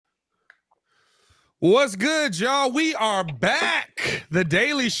What's good, y'all? We are back. The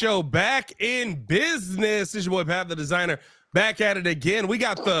Daily Show back in business. This is your boy Pat, the designer, back at it again. We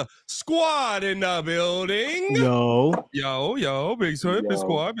got the squad in the building. Yo, big squad. what's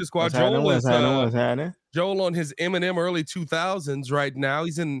Joel happening? What's happening? Joel on his Eminem early 2000s right now.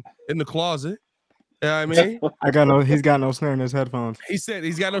 He's in the closet. I mean, he's got no snare in his headphones. He said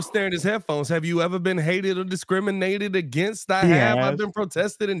he's got no snare in his headphones. Have you ever been hated or discriminated against? I He have. has. I've been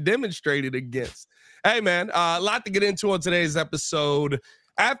protested and demonstrated against. Hey, man, a lot to get into on today's episode.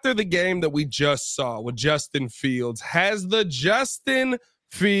 After the game that we just saw with Justin Fields, has the Justin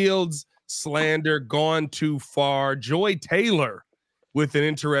Fields slander gone too far? Joy Taylor with an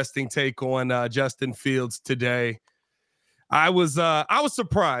interesting take on Justin Fields today. I was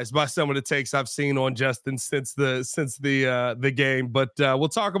surprised by some of the takes I've seen on Justin since the game, but we'll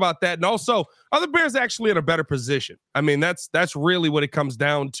talk about that. And also, are the Bears actually in a better position? I mean, that's really what it comes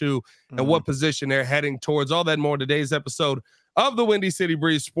down to, and what position they're heading towards. All that and more in today's episode of the Windy City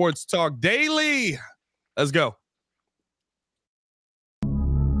Breeze Sports Talk Daily. Let's go.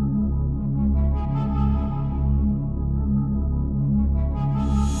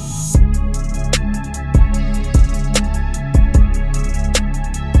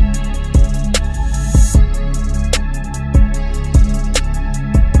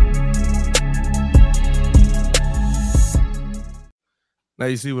 Now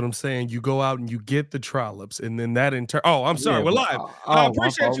you see what I'm saying? You go out and you get the trollops, and then that in turn. Oh, I'm sorry, we're live. I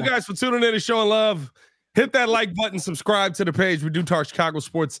appreciate you guys for tuning in and showing love. Hit that like button, subscribe to the page. We do talk Chicago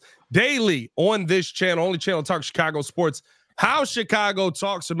sports daily on this channel, only channel talk Chicago sports. How Chicago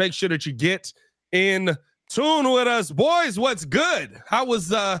talks. So make sure that you get in tune with us, boys. What's good? How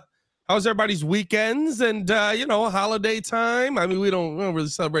was everybody's weekends and holiday time? I mean, we don't really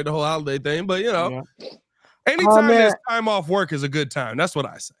celebrate the whole holiday thing, but Yeah. anytime there's time off work is a good time. That's what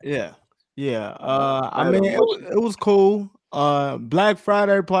I say. Yeah. I mean, it was cool. Black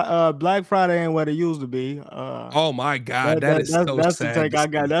Friday ain't what it used to be. Oh my God, that's sad. The take I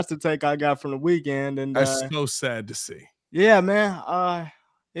got. That's the take I got from the weekend, and that's so sad to see. Yeah, man.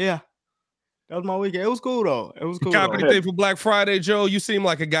 Yeah, that was my weekend. It was cool though. It was cool. Got anything for Black Friday, Joe? You seem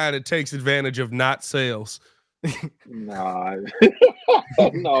like a guy that takes advantage of not sales. Nah,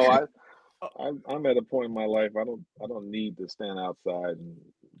 no. I'm at a point in my life I don't need to stand outside and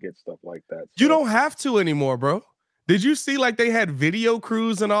get stuff like that. So. You don't have to anymore, bro. Did you see like they had video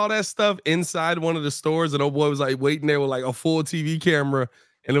crews and all that stuff inside one of the stores, and old boy was like waiting there with like a full TV camera,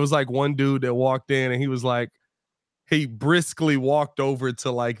 and it was like one dude that walked in and he was like, he briskly walked over to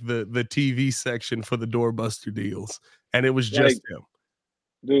like the TV section for the doorbuster deals, and it was just him.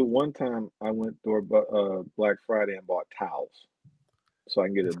 Dude, one time I went Black Friday and bought towels. So I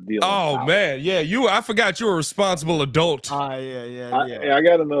can get a deal. Oh man, yeah, I forgot you were a responsible adult. Yeah. I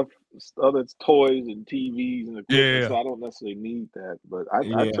got enough other toys and TVs and equipment, so I don't necessarily need that. But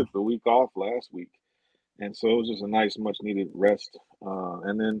I took the week off last week, and so it was just a nice, much needed rest.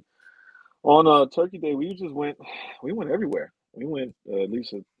 And then on Turkey Day, we went everywhere. We went at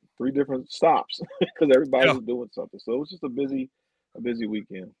least 3 different stops because everybody was doing something. So it was just a busy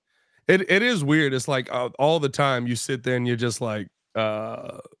weekend. It is weird. It's like all the time you sit there and you're just like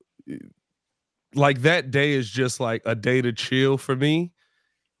that day is just like a day to chill for me.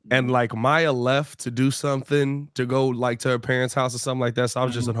 And like Maya left to do something, to go like to her parents' house or something like that. So I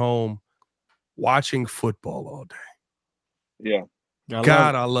was just at home watching football all day. Yeah.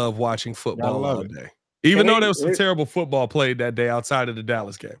 I love watching football all day. Even though there was some terrible football played that day outside of the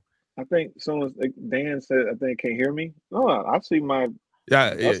Dallas game. I think Dan said, I think, can't hear me. No, I see my.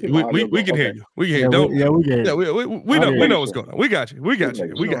 Yeah, we can hear you. We can hear you. We can. Yeah, we know what's going on. We got you.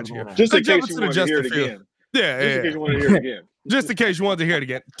 Just in case you want to hear it again. Yeah. Just in case you want to hear it again. Just in case you wanted to hear it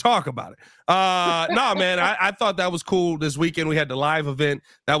again. Talk about it. Nah, man, I thought that was cool. This weekend we had the live event.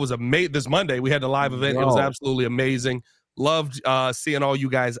 That was amazing. This Monday we had the live event. It was absolutely amazing. Loved seeing all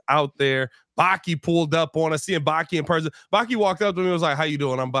you guys out there. Baki pulled up on us, seeing Baki in person. Baki walked up to me and was like, "How you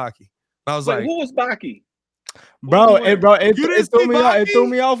doing? I'm Baki." I was like, "Who was Baki?" It threw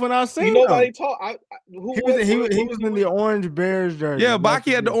me off when I seen nobody talk. He was in the Orange Bears jersey. Yeah,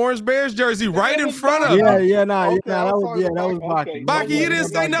 Baki had the Orange Bears jersey right in front of him. That was Baki. Baki, you didn't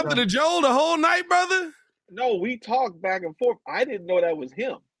say nothing to Joel the whole night, brother? No, we talked back and forth. I didn't know that was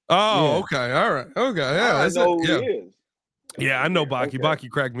him. Oh, okay, all right, okay, yeah, I know who he is. Yeah, I know Baki. Okay. Baki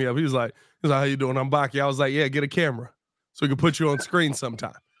cracked me up. He was like, "How you doing? I'm Baki." I was like, "Yeah, get a camera so we can put you on screen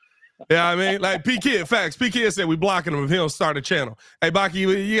sometime." Yeah, I mean, like P Kid said we blocking him if he don't start a channel. Hey, Baki,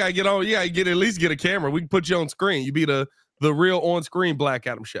 you gotta get on. You gotta at least get a camera. We can put you on screen. You be the real on screen Black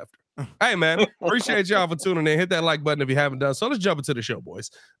Adam Schefter. Hey, man, appreciate y'all for tuning in. Hit that like button if you haven't done so. Let's jump into the show,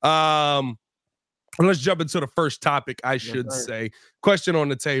 boys. And let's jump into the first topic, I should say. Question on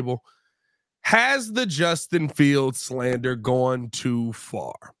the table. Has the Justin Fields slander gone too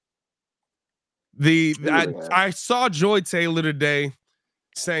far? I saw Joy Taylor today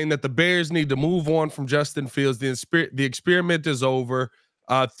saying that the Bears need to move on from Justin Fields. The experiment is over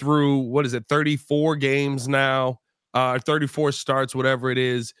through, 34 games now, 34 starts, whatever it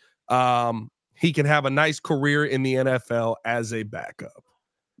is. He can have a nice career in the NFL as a backup.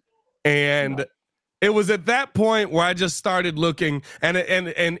 And it was at that point where I just started looking and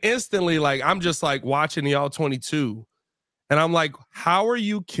instantly, like, I'm just like watching the All-22. And I'm like, how are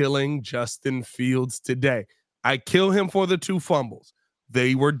you killing Justin Fields today? I kill him for the 2 fumbles.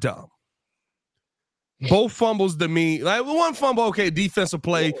 They were dumb. Both fumbles to me, like one fumble, okay, defensive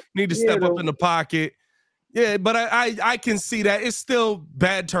play, need to step up in the pocket. Yeah, but I can see that. It's still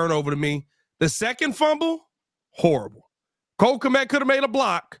bad turnover to me. The second fumble, horrible. Cole Kmet could have made a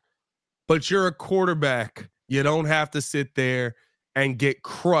block, but you're a quarterback. You don't have to sit there and get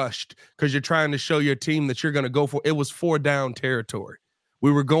crushed because you're trying to show your team that you're going to go for it. It was 4 down territory.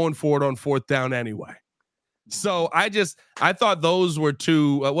 We were going for it on 4th down anyway. So I thought those were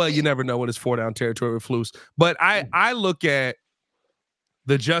 2. Well, you never know when it's 4 down territory with Flus. But I look at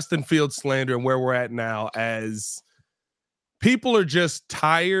the Justin Fields slander and where we're at now as people are just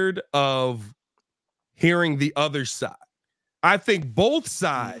tired of hearing the other side. I think both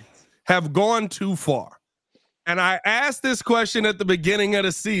sides have gone too far. And I asked this question at the beginning of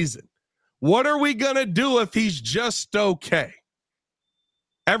the season. What are we going to do if he's just okay?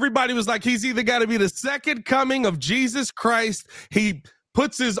 Everybody was like, he's either got to be the second coming of Jesus Christ. He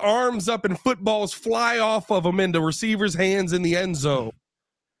puts his arms up and footballs fly off of him into receivers' hands in the end zone.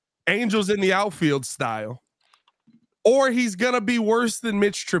 Angels in the outfield style. Or he's going to be worse than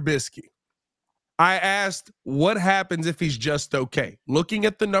Mitch Trubisky. I asked, what happens if he's just okay? Looking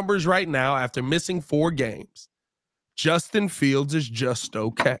at the numbers right now, after missing 4 games, Justin Fields is just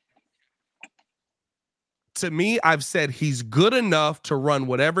okay. To me, I've said he's good enough to run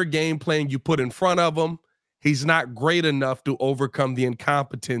whatever game plan you put in front of him. He's not great enough to overcome the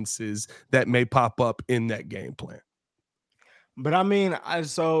incompetences that may pop up in that game plan. But I mean,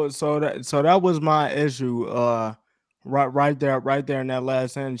 so that was my issue. Right there in that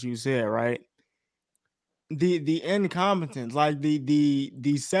last sentence you said, right? The incompetence, like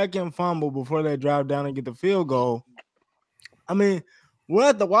the second fumble before they drive down and get the field goal. I mean, we're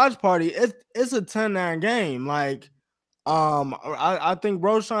at the watch party. It's a 10-9 game. Like, I think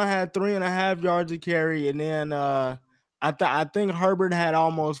Roschon had 3.5 yards to carry, and then I think Herbert had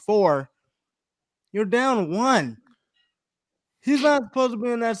almost 4. You're down 1. He's not supposed to be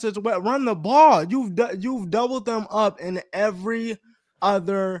in that situation. Run the ball. You've doubled them up in every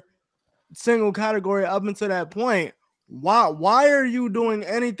other single category up until that point. Why are you doing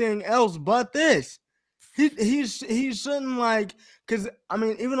anything else but this? He shouldn't, like, because I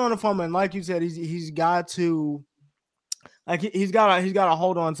mean, even on the fumble, and like you said, he's got to, like, he's got to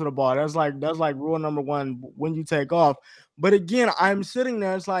hold on to the ball. That's like rule number 1 when you take off. But again, I'm sitting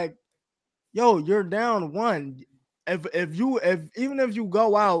there. It's like, yo, you're down 1. Even if you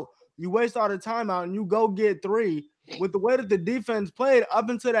go out, you waste all the timeout and you go get 3. With the way that the defense played up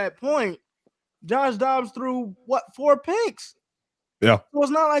until that point, Josh Dobbs threw 4 picks. Yeah. So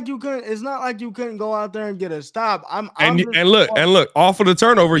it's not like you couldn't go out there and get a stop. And look, off of the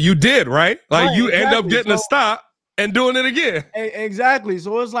turnover, you did, right? Like, right, you exactly. End up getting a stop and doing it again. Exactly.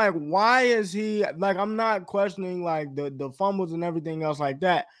 So it's like, why is he, like, I'm not questioning like the fumbles and everything else like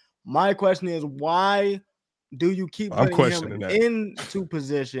that. My question is, why do you keep putting him into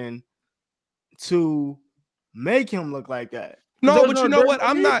position to make him look like that? No, but you know what?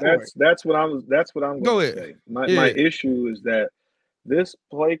 I'm not. That's what I'm going to say. My issue is that this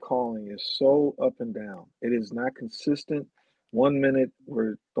play calling is so up and down. It is not consistent. 1 minute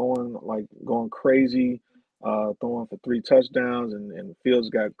we're going crazy, throwing for 3 touchdowns, and Fields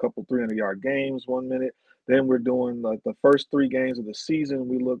got a couple 300-yard games 1 minute. Then we're doing like the first 3 games of the season,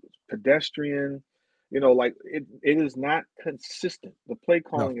 we look pedestrian. Like it is not consistent. The play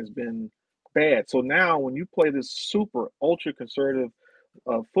calling has been bad. So now when you play this super ultra conservative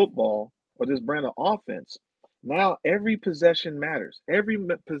football or this brand of offense, now every possession matters. Every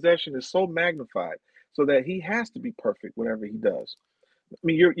possession is so magnified so that he has to be perfect whatever he does. I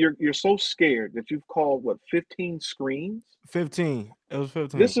mean, you're so scared that you've called 15 screens. 15. It was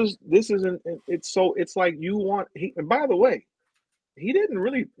 15. This isn't. It's like you want. And by the way, he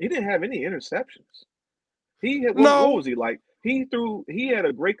didn't have any interceptions. What was he like? He had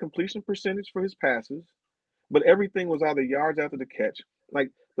a great completion percentage for his passes, but everything was either yards after the catch. Like,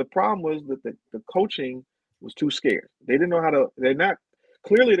 the problem was that the coaching was too scared. They didn't know how to. They're not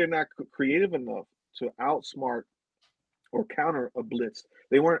creative enough to outsmart or counter a blitz.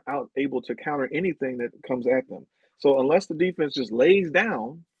 They weren't able to counter anything that comes at them. So unless the defense just lays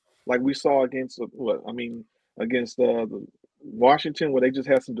down, like we saw against against the Washington, where they just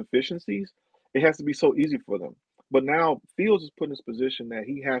had some deficiencies, it has to be so easy for them. But now Fields is put in this position that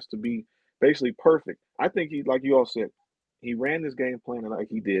he has to be basically perfect. I think he, like you all said, he ran this game plan like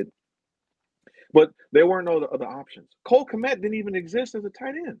he did, but there weren't no other options. Cole Kmet didn't even exist as a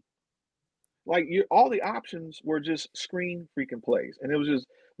tight end. Like all the options were just screen freaking plays, and it was just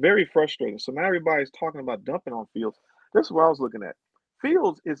very frustrating. So now everybody's talking about dumping on Fields. This is what I was looking at.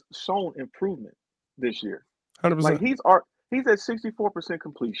 Fields is shown improvement this year. 100%. Like he's at 64%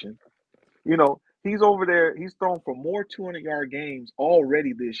 completion. You know, he's over there. He's thrown for more 200-yard games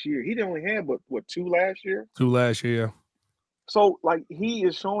already this year. He only had what 2 last year. 2 last year. Yeah. So like he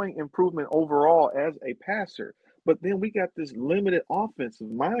is showing improvement overall as a passer. But then we got this limited offensive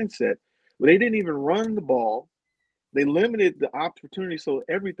mindset. They didn't even run the ball. They limited the opportunity, so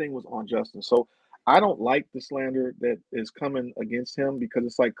everything was on Justin. So I don't like the slander that is coming against him because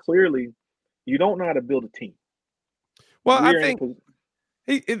it's like clearly you don't know how to build a team. Well,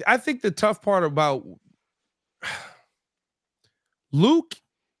 I think the tough part about Luke,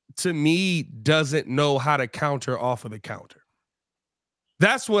 to me, doesn't know how to counter off of the counter.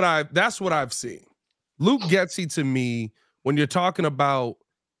 That's what I've seen. Luke Getsy, to me, when you're talking about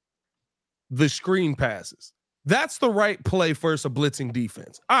the screen passes, that's the right play versus a blitzing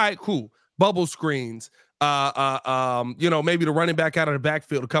defense. All right, cool. Bubble screens, maybe the running back out of the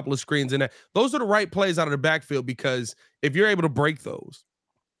backfield, a couple of screens in there. Those are the right plays out of the backfield because if you're able to break those,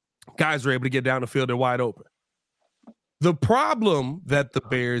 guys are able to get down the field, they're wide open. The problem that the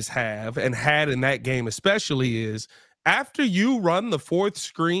Bears have and had in that game especially is after you run the 4th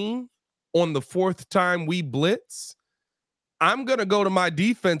screen on the 4th time we blitz, I'm going to go to my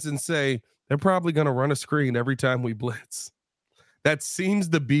defense and say, they're probably going to run a screen every time we blitz. That seems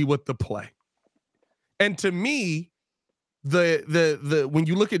to be what the play. And to me, the when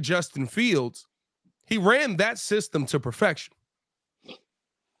you look at Justin Fields, he ran that system to perfection.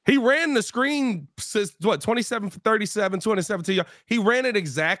 He ran the screen, 27 for 37, 217 yards. He ran it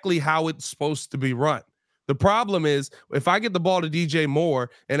exactly how it's supposed to be run. The problem is, if I get the ball to DJ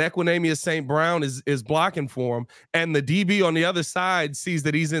Moore and Equinemius St. Brown is blocking for him, and the DB on the other side sees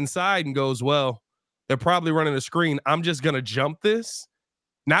that he's inside and goes, well, they're probably running a screen. I'm just going to jump this.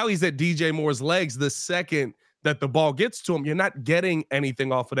 Now he's at DJ Moore's legs the second that the ball gets to him. You're not getting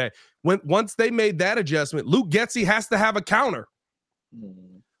anything off of that. Once they made that adjustment, Luke Getsy has to have a counter.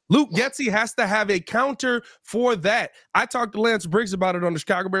 Luke Getsy has to have a counter for that. I talked to Lance Briggs about it on the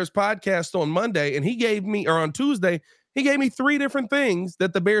Chicago Bears podcast on Monday, and on Tuesday, he gave me 3 different things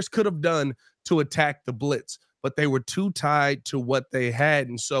that the Bears could have done to attack the blitz, but they were too tied to what they had.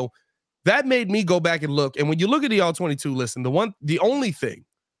 And so that made me go back and look. And when you look at the All-22 list, the only thing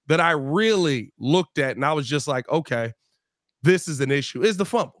that I really looked at and I was just like, okay, this is an issue, is the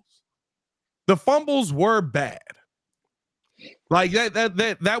fumbles. The fumbles were bad. Like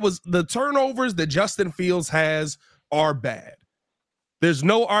that was the turnovers that Justin Fields has are bad. There's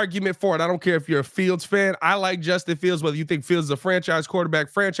no argument for it. I don't care if you're a Fields fan. I like Justin Fields, whether you think Fields is a franchise quarterback.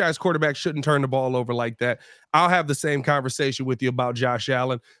 Franchise quarterback shouldn't turn the ball over like that. I'll have the same conversation with you about Josh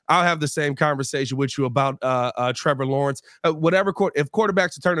Allen. I'll have the same conversation with you about Trevor Lawrence. If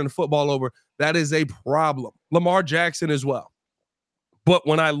quarterbacks are turning the football over, that is a problem. Lamar Jackson as well. But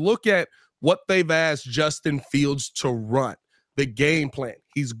when I look at what they've asked Justin Fields to run, the game plan,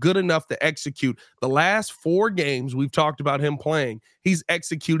 he's good enough to execute. The last 4 games we've talked about him playing, he's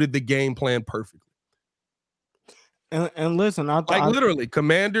executed the game plan perfectly. And listen, literally,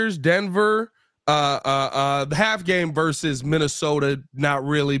 Commanders, Denver, the half game versus Minnesota, not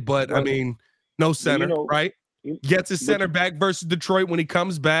really, but I mean, no center, right? Gets his center back versus Detroit when he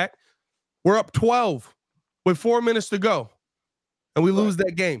comes back. We're up 12 with 4 minutes to go, and we lose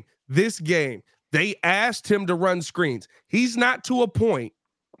that game. This game, they asked him to run screens. He's not to a point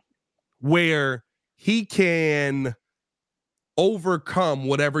where he can overcome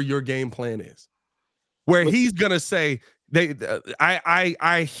whatever your game plan is. Where he's gonna say,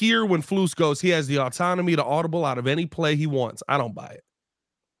 I hear when Flus goes, he has the autonomy to audible out of any play he wants. I don't buy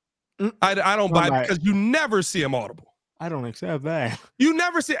it. I don't buy it because you never see him audible. I don't accept that. You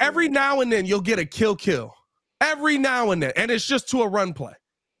never see. Every now and then you'll get a kill. Every now and then, and it's just to a run play.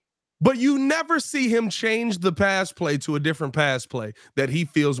 But you never see him change the pass play to a different pass play that he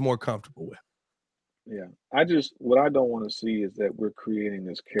feels more comfortable with. Yeah. What I don't want to see is that we're creating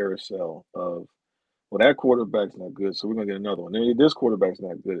this carousel of, well, that quarterback's not good, so we're going to get another one. This quarterback's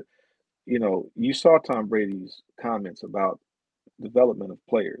not good. You know, you saw Tom Brady's comments about development of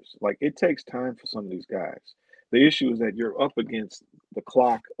players. Like, it takes time for some of these guys. The issue is that you're up against the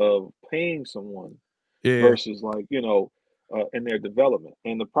clock of paying someone versus, like, in their development.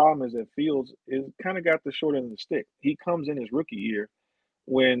 And the problem is that Fields is kind of got the short end of the stick. He comes in his rookie year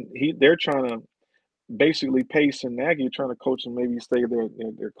when they're trying to basically Pace and Nagy trying to coach him, maybe stay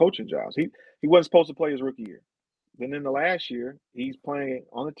their coaching jobs. He wasn't supposed to play his rookie year. Then in the last year, he's playing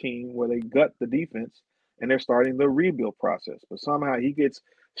on a team where they gut the defense and they're starting the rebuild process. But somehow he gets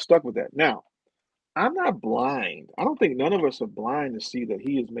stuck with that. Now, I'm not blind. I don't think none of us are blind to see that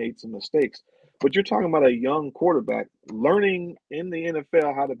he has made some mistakes. But you're talking about a young quarterback learning in the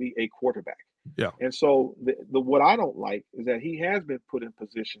NFL how to be a quarterback. Yeah. And so what I don't like is that he has been put in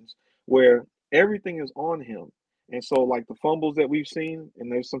positions where everything is on him. And so, like, the fumbles that we've seen,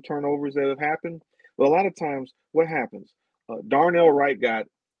 and there's some turnovers that have happened. But a lot of times, what happens? Darnell Wright got,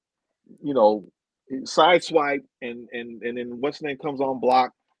 sideswiped, and then what's his name comes on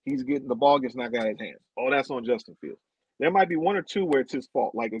block. He's getting the ball gets knocked out of his hands. Oh, that's on Justin Fields. There might be one or two where it's his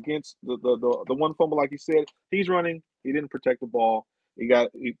fault. Like against the one fumble, like you said, he's running. He didn't protect the ball.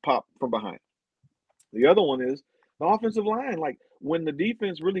 He popped from behind. The other one is the offensive line. Like, when the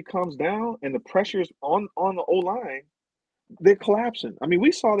defense really comes down and the pressure's on the O-line, they're collapsing. I mean,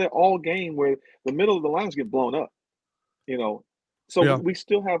 we saw that all game where the middle of the lines get blown up, So we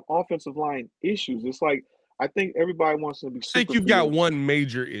still have offensive line issues. It's like, I think everybody wants to be I think you've got one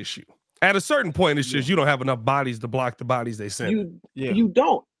major issue. At a certain point, it's just you don't have enough bodies to block the bodies they send. You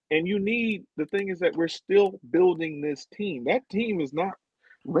don't. And you need – the thing is that we're still building this team. That team is not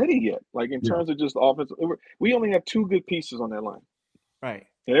ready yet, like in terms of just offensive. We only have two good pieces on that line. Right.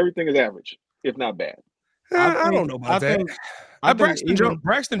 And everything is average, if not bad. I don't know about that.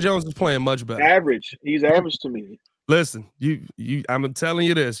 Braxton Jones is playing much better. Average. He's average to me. Listen, I'm telling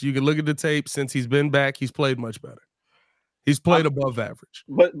you this. You can look at the tape. Since he's been back, he's played much better. He's played above average.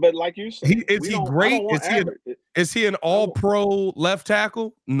 But like you said, is he great? Is he an all-pro left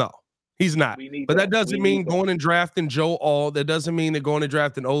tackle? No, he's not. But that doesn't mean going and drafting Joe All. That doesn't mean that going and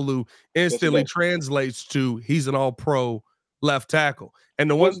drafting Olu instantly translates to he's an all-pro left tackle.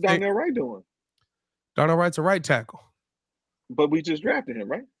 And what's Darnell Wright doing? Darnell Wright's a right tackle. But we just drafted him,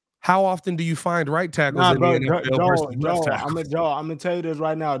 right? How often do you find right tackles in the NFL versus left tackles? I'm gonna tell you this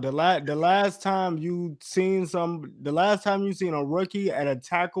right now. The last time you seen a rookie at a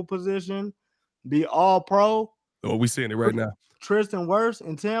tackle position be all pro. Oh, we seeing it right now. Tristan Wirfs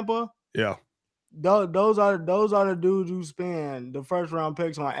in Tampa. Yeah. Those are the dudes you spend the first round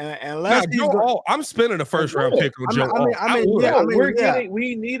picks on. And I'm spending the first round pick on Joe All.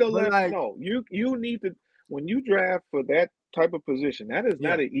 We need a left. No, you need to, when you draft for that type of position, that is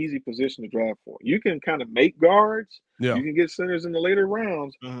not an easy position to draft for. You can kind of make guards. You can get centers in the later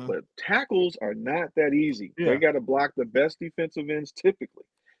rounds, but tackles are not that easy. They got to block the best defensive ends typically.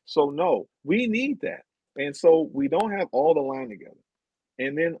 So no, we need that. And so we don't have all the line together.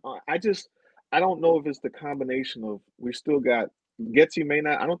 And then I don't know if it's the combination of we still got Getsy may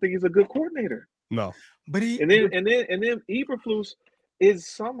not. I don't think he's a good coordinator. No, but and then Eberflus is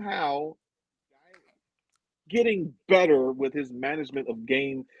somehow getting better with his management of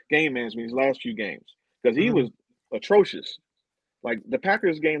game management these last few games, because he was atrocious. Like the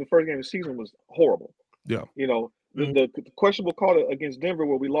Packers game, the first game of the season was horrible. Yeah, the questionable call against Denver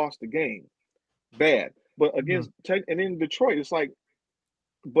where we lost the game, bad. But against and then Detroit, it's like.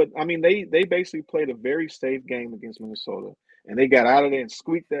 But I mean, they basically played a very safe game against Minnesota, and they got out of there and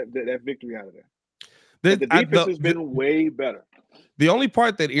squeaked that victory out of there. The defense has been way better. The only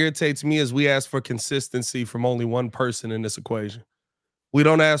part that irritates me is we ask for consistency from only one person in this equation. We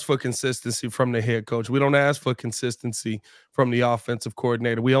don't ask for consistency from the head coach. We don't ask for consistency from the offensive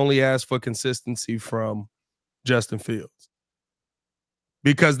coordinator. We only ask for consistency from Justin Fields,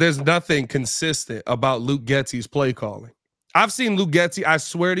 because there's nothing consistent about Luke Getsy's play calling. I've seen Luke Getsy. I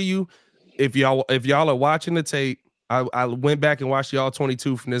swear to you, if y'all are watching the tape, I went back and watched y'all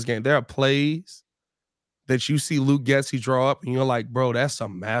 22 from this game. There are plays that you see Luke Getsy draw up, and you're like, bro, that's a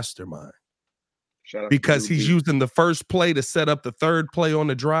mastermind. Because he's using the first play to set up the third play on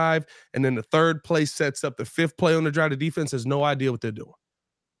the drive, and then the third play sets up the fifth play on the drive. The defense has no idea what they're doing.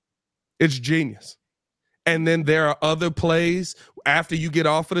 It's genius. And then there are other plays after you get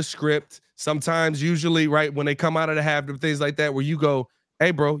off of the script, sometimes, usually, right, when they come out of the half, things like that, where you go,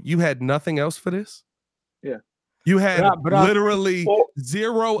 hey, bro, you had nothing else for this? Yeah. You had literally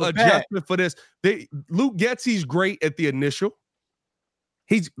zero adjustment for this. Luke Getsy's great at the initial.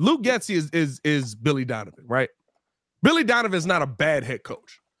 Luke Getsy is Billy Donovan, right? Billy Donovan is not a bad head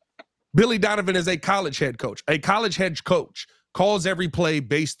coach. Billy Donovan is a college head coach. A college head coach calls every play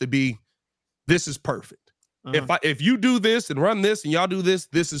based to be, this is perfect. If you do this and run this and y'all do this,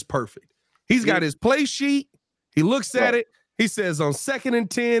 this is perfect. He's got his play sheet. He looks at it. He says on 2nd and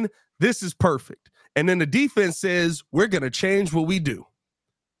 10, this is perfect. And then the defense says, we're going to change what we do.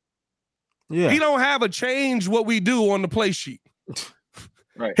 Yeah. He don't have a change what we do on the play sheet.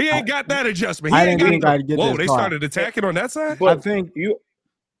 Right. He ain't got that adjustment. He ain't got the, whoa, they started attacking on that side? But I think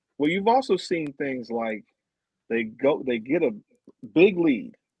you've also seen things like they get a big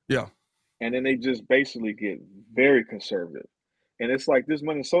lead. Yeah. And then they just basically get very conservative. And it's like this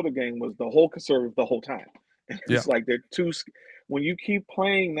Minnesota game was the whole conservative the whole time. It's like they're when you keep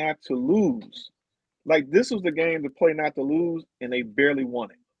playing not to lose, like this was the game to play not to lose, and they barely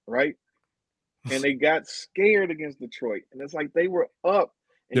won it, right? And they got scared against Detroit. And it's like they were up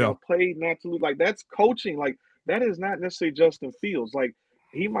and y'all played not to lose. Like that's coaching. Like that is not necessarily Justin Fields. Like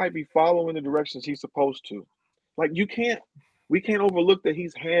he might be following the directions he's supposed to. Like we can't overlook that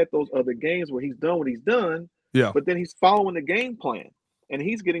he's had those other games where he's done what he's done. Yeah. But then he's following the game plan. And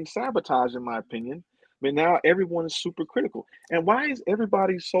he's getting sabotaged, in my opinion. But now everyone is super critical. And why is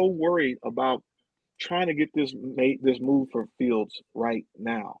everybody so worried about trying to get this move for Fields right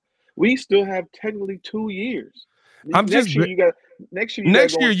now? We still have technically 2 years. Next year you got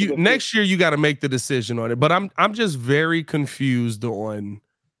to make the decision on it. But I'm just very confused on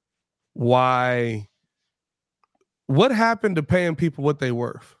why. What happened to paying people what they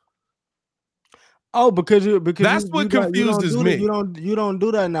worth? Oh, because that's what confuses me. You don't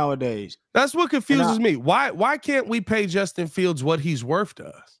do that nowadays. That's what confuses me. Why can't we pay Justin Fields what he's worth to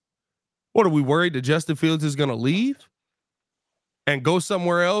us? What, are we worried that Justin Fields is going to leave and go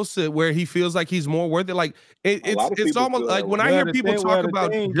somewhere else where he feels like he's more worth it? Like it's almost like when I hear people talk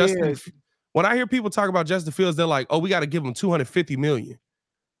about Justin. When I hear people talk about Justin Fields, they're like, "Oh, we got to give him $250 million."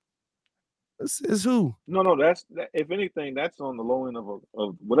 Is who? No. That's if anything, that's on the low end of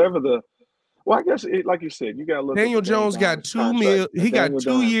whatever the. Well, I guess like you said, you got to look. Daniel Jones got $2 million. He got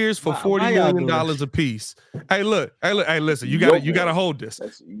 2 years for $40 million a piece. Hey, look. Hey, listen. You got to hold this.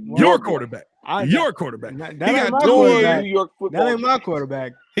 Your quarterback. Your quarterback. He got 2 years. That ain't my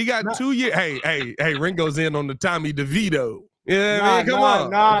quarterback. He got 2 years. Hey, Ringo's in on the Tommy DeVito. Yeah, come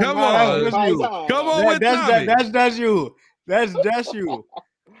on. Come on with Tommy. That's you. That's you.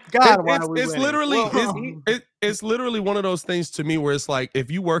 God, it's literally one of those things to me where it's like, if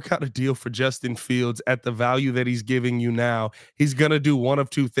you work out a deal for Justin Fields at the value that he's giving you now, he's going to do one of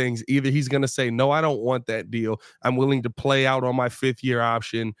two things. Either he's going to say, no, I don't want that deal. I'm willing to play out on my 5th year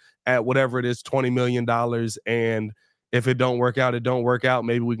option at whatever it is, $20 million. And if it don't work out, it don't work out.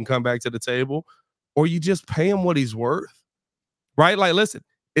 Maybe we can come back to the table. Or you just pay him what he's worth, right? Like, listen,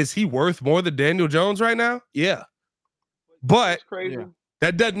 is he worth more than Daniel Jones right now? Yeah. But crazy. Yeah.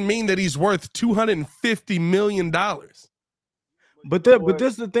 That doesn't mean that he's worth $250 million. But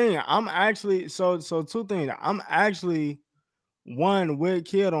this is the thing. I'm actually so 2 things. I'm actually one with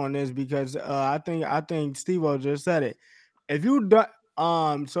Kid on this because I think Steve-O just said it. If you do,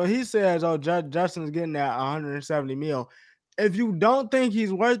 so he says, oh, Justin's getting that 170 mil. If you don't think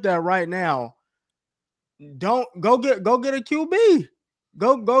he's worth that right now, don't go get a QB.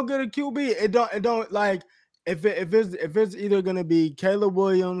 Go get a QB. It don't like. If it's either gonna be Caleb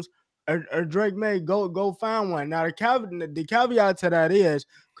Williams or Drake May, go find one. Now the caveat to that is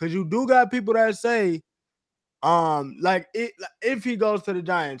because you do got people that say, if he goes to the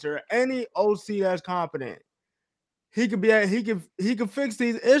Giants or any OC that's competent, he can fix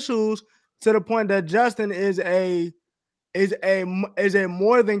these issues to the point that Justin is a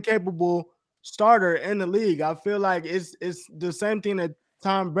more than capable starter in the league. I feel like it's the same thing that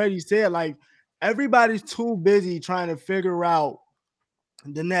Tom Brady said, like. Everybody's too busy trying to figure out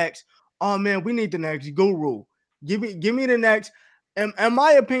the next. Oh man, we need the next guru. Give me the next. In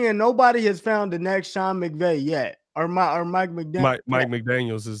my opinion, nobody has found the next Sean McVay yet, or Mike McDaniels. Mike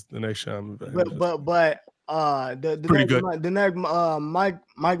McDaniels is the next Sean McVay. But the next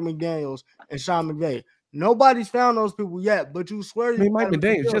Mike McDaniels and Sean McVay. Nobody's found those people yet, but you swear. Mike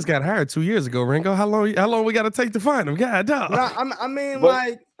McDaniels just got hired 2 years ago, Ringo. How long we got to take to find him? God, dog. Wait,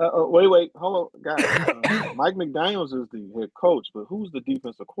 hold on, guys. Mike McDaniels is the head coach, but who's the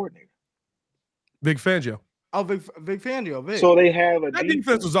defensive coordinator? Vic Fangio. Oh, Vic Fangio. So they have that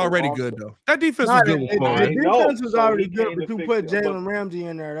defense was already good, though. That defense was good. The defense was already good, but you put Jalen Ramsey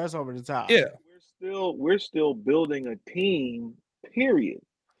in there, that's over the top. Yeah, we're still building a team. Period.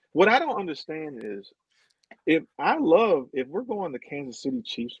 What I don't understand is. If we're going the Kansas City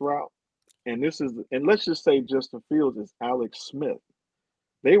Chiefs route, and let's just say Justin Fields is Alex Smith,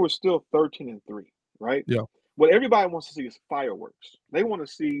 they were still 13-3, right? Yeah. What everybody wants to see is fireworks. They want to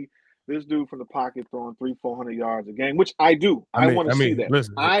see this dude from the pocket throwing 300-400 yards a game, which I do. I want to see that.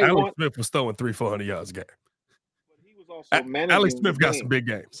 Listen, Alex Smith was throwing 300-400 yards a game. also managing Alex Smith got some big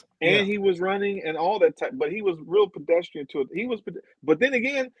games. And he was running and all that type, but he was real pedestrian to it. But then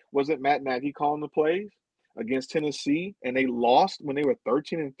again, wasn't Matt Nagy calling the plays against Tennessee, and they lost when they were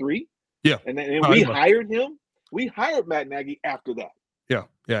 13-3? Yeah. And then we hired him. We hired Matt Nagy after that. Yeah.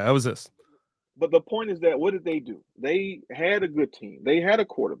 Yeah, that was this. But the point is that what did they do? They had a good team. They had a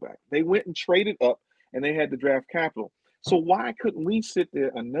quarterback. They went and traded up, and they had the draft capital. So why couldn't we sit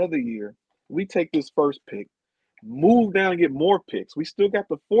there another year? We take this first pick, move down and get more picks. We still got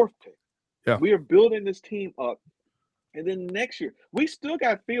the fourth pick. Yeah. We are building this team up. And then next year, we still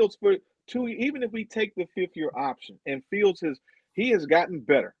got Fields for 2, even if we take the 5th-year option. And Fields has gotten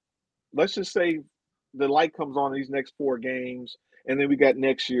better. Let's just say the light comes on in these next 4 games, and then we got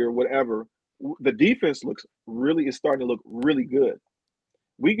next year, whatever. The defense is starting to look really good.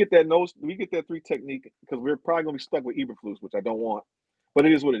 We get that 3 technique because we're probably going to be stuck with Eberflus, which I don't want, but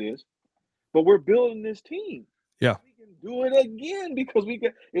it is what it is. But we're building this team. Yeah. We can do it again because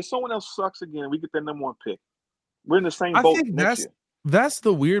if someone else sucks again, we get that number 1 pick. We're in the same boat next year. That's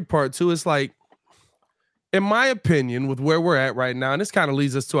the weird part too. It's like, in my opinion, with where we're at right now, and this kind of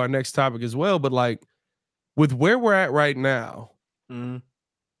leads us to our next topic as well, but like with where we're at right now,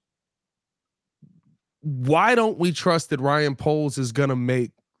 why don't we trust that Ryan Poles is going to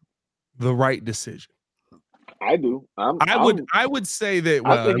make the right decision? I do. I would say that.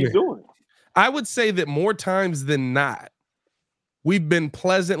 Well, I think he's doing it. I would say that more times than not, we've been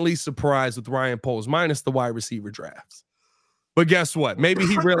pleasantly surprised with Ryan Poles, minus the wide receiver drafts. But guess what? Maybe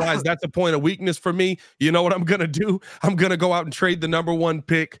he realized that's a point of weakness for me. You know what I'm going to do? I'm going to go out and trade the number 1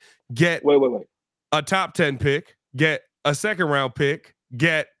 pick, get a top 10 pick, get a 2nd-round pick,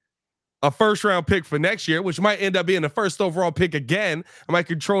 get a 1st-round pick for next year, which might end up being the 1st overall pick again. I might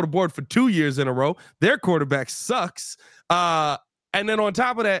control the board for 2 years in a row. Their quarterback sucks. And then on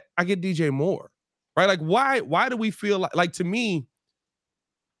top of that, I get DJ Moore, right? Like, why do we feel like to me,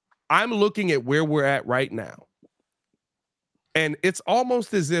 I'm looking at where we're at right now. And it's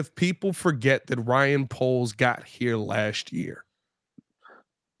almost as if people forget that Ryan Poles got here last year.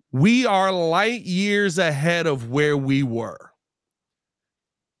 We are light years ahead of where we were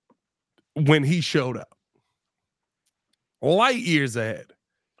when he showed up. Light years ahead.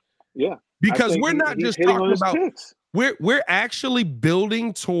 Yeah. Because we're not just talking about picks. We're actually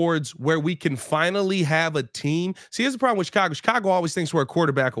building towards where we can finally have a team. See, here's the problem with Chicago. Chicago always thinks we're a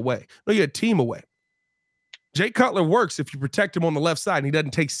quarterback away. No, you're a team away. Jay Cutler works if you protect him on the left side and he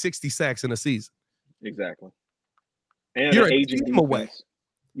doesn't take 60 sacks in a season. Exactly. And you're an aging defense. Away.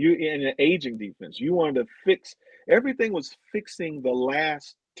 You in an aging defense. You wanted to fix everything was fixing the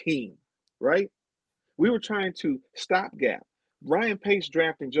last team, right? We were trying to stopgap. Ryan Pace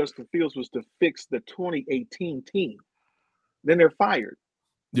drafting Justin Fields was to fix the 2018 team. Then they're fired.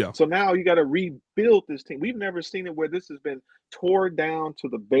 Yeah. So now you got to rebuild this team. We've never seen it where this has been torn down to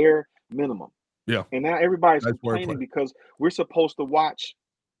the bare minimum. Yeah. And now everybody's complaining because we're supposed to watch.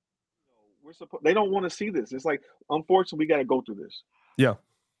 They don't want to see this. It's like, unfortunately, we got to go through this. Yeah.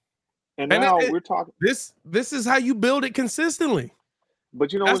 And now we're talking. This is how you build it consistently.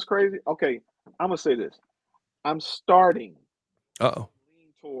 But you know what's crazy? Okay, I'm gonna say this. I'm starting. Lean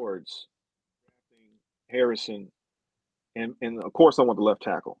towards Harrison, and of course I want the left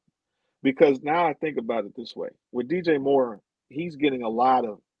tackle, because now I think about it this way: with DJ Moore, he's getting a lot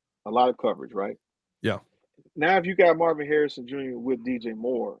of coverage, right? Yeah. Now, if you got Marvin Harrison Jr. with DJ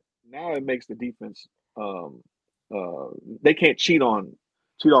Moore, now it makes the defense. They can't cheat off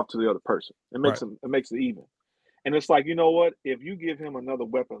to the other person. It makes it even. And it's like, you know what? If you give him another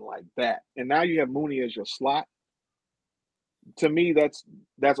weapon like that, and now you have Mooney as your slot, to me, that's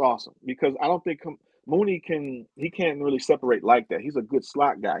awesome, because I don't think Mooney can't really separate like that. He's a good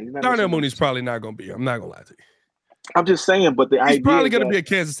slot guy. Darnell Mooney's probably not going to be. I'm not going to lie to you. I'm just saying, but he's probably going to be a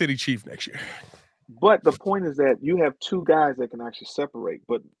Kansas City Chief next year. But the point is that you have 2 guys that can actually separate.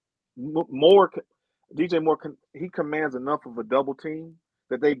 But DJ Moore he commands enough of a double team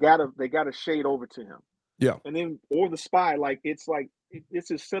that they gotta shade over to him. Yeah. And then or the spy, it's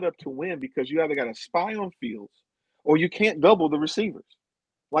is set up to win, because you either got a spy on Fields or you can't double the receivers.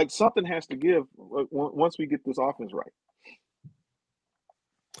 Like, something has to give once we get this offense right.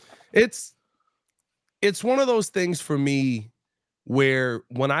 It's one of those things for me where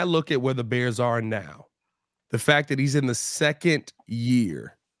when I look at where the Bears are now, the fact that he's in the 2nd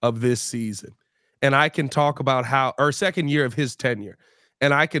year of this season, and I can talk about or 2nd year of his tenure,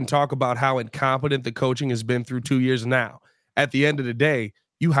 and I can talk about how incompetent the coaching has been through 2 years now. At the end of the day,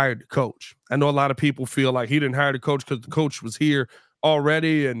 you hired the coach. I know a lot of people feel like he didn't hire the coach because the coach was here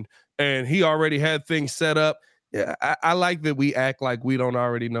already and he already had things set up. Yeah, I like that we act like we don't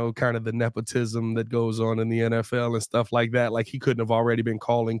already know kind of the nepotism that goes on in the NFL and stuff like that. Like he couldn't have already been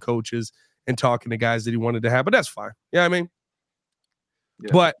calling coaches and talking to guys that he wanted to have, but that's fine. You know what I mean?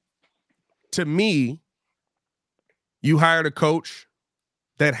 Yeah. But to me, you hired a coach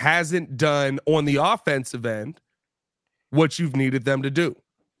that hasn't done on the offensive end what you've needed them to do.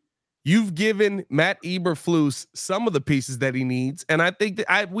 You've given Matt Eberflus some of the pieces that he needs, and I think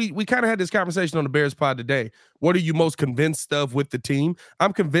that we kind of had this conversation on the Bears pod today. What are you most convinced of with the team?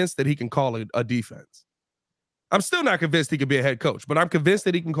 I'm convinced that he can call a defense. I'm still not convinced he could be a head coach, but I'm convinced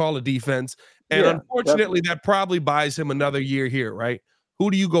that he can call a defense, and unfortunately, that probably buys him another year here, right? Who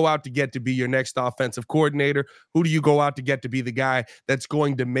do you go out to get to be your next offensive coordinator? Who do you go out to get to be the guy that's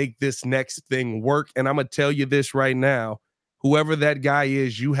going to make this next thing work? And I'm going to tell you this right now. Whoever that guy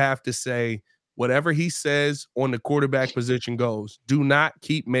is, you have to say whatever he says on the quarterback position goes. Do not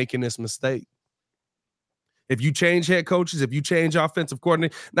keep making this mistake. If you change head coaches, if you change offensive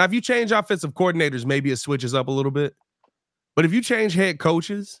coordinator, now if you change offensive coordinators, maybe it switches up a little bit. But if you change head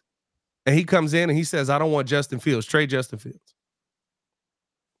coaches and he comes in and he says, I don't want Justin Fields, trade Justin Fields.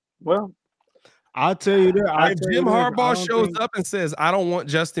 Well, I'll tell you that. If Jim Harbaugh shows up and says, I don't want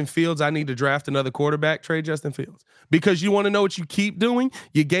Justin Fields, I need to draft another quarterback, trade Justin Fields. Because you want to know what you keep doing?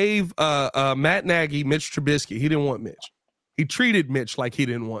 You gave Matt Nagy Mitch Trubisky. He didn't want Mitch. He treated Mitch like he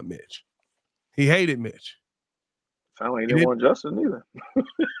didn't want Mitch. He hated Mitch. Sound like he didn't want Justin either.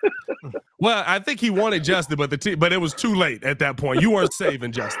 Well, I think he wanted Justin, but it was too late at that point. You weren't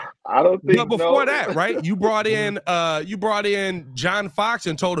saving Justin. I don't think. But before that, right? You brought in John Fox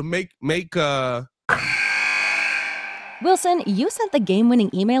and told him make. Wilson, you sent the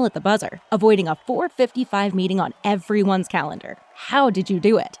game-winning email at the buzzer, avoiding a 4:55 meeting on everyone's calendar. How did you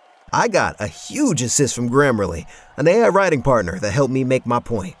do it? I got a huge assist from Grammarly, an AI writing partner that helped me make my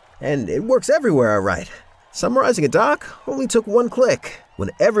point. And it works everywhere I write. Summarizing a doc only took one click. When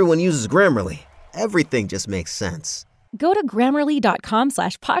everyone uses Grammarly, everything just makes sense. Go to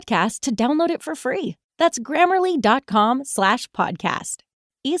Grammarly.com/podcast to download it for free. That's Grammarly.com/podcast.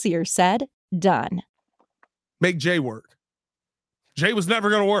 Easier said, done. Make Jay work. Jay was never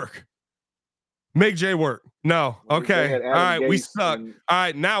going to work. Make Jay work. No. Okay. All right. We suck. All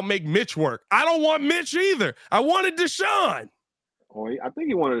right. Now make Mitch work. I don't want Mitch either. I wanted Deshaun. Oh, I think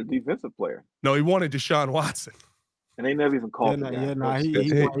he wanted a defensive player. No, he wanted Deshaun Watson. And they never even called him. He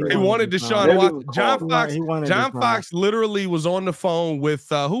wanted Deshaun Watson. John Fox literally was on the phone with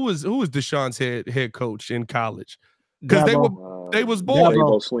who was Deshaun's head coach in college? Because they was bored.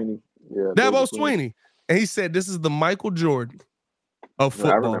 Dabo Swinney. Yeah, Dabo Swinney. And he said, this is the Michael Jordan of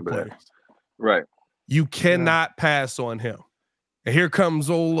football players. That. Right. You cannot pass on him. And here comes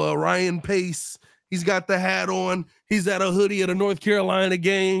old Ryan Pace. He's got the hat on. He's at a hoodie at a North Carolina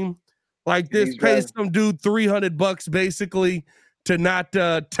game. Like this, pays some dude $300 basically to not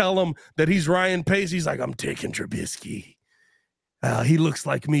tell him that he's Ryan Pace. He's like, I'm taking Trubisky. He looks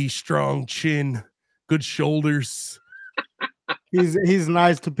like me, strong chin, good shoulders. He's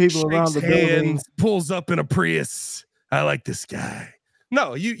nice to people around the building. Pulls up in a Prius. I like this guy.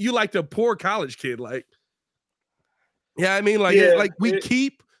 No, you like the poor college kid. Like, yeah, I mean, we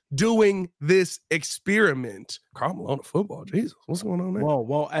keep doing this experiment. Carl Malone of football. Jesus, what's going on there?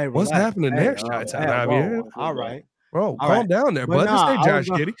 Whoa, hey, what's happening there, Javier? All right. Bro, calm down there, bud. This ain't Josh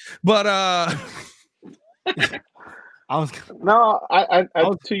Giddey. But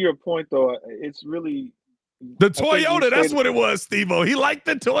to your point though, it's really the Toyota. That's what it was, Steve-O. He liked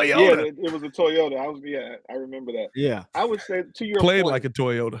the Toyota. Yeah, it was a Toyota. I remember that. Yeah. I would say to your played point, like a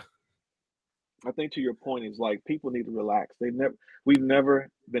Toyota. I think to your point is like people need to relax. We've never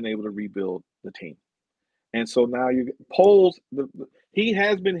been able to rebuild the team, and so now he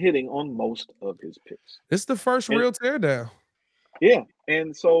has been hitting on most of his picks. It's the first real teardown. Yeah,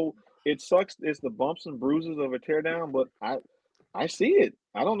 and so it sucks. It's the bumps and bruises of a teardown, but I see it.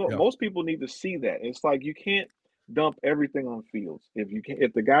 I don't know. Yeah. Most people need to see that. It's like you can't dump everything on Fields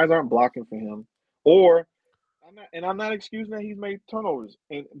if the guys aren't blocking for him, or I'm not excusing that he's made turnovers,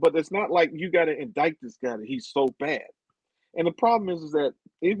 but it's not like you got to indict this guy that he's so bad. And the problem is that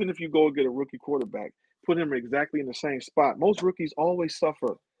even if you go get a rookie quarterback, put him exactly in the same spot, most rookies always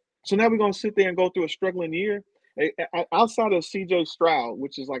suffer. So now we're going to sit there and go through a struggling year. Outside of C.J. Stroud,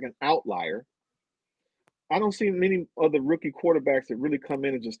 which is like an outlier, I don't see many other rookie quarterbacks that really come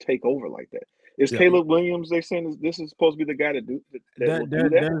in and just take over like that. Is Caleb Williams? They saying this is supposed to be the guy to do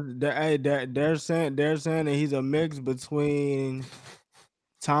that. They're saying that he's a mix between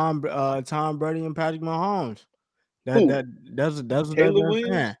Tom Brady and Patrick Mahomes. That's what Caleb Williams.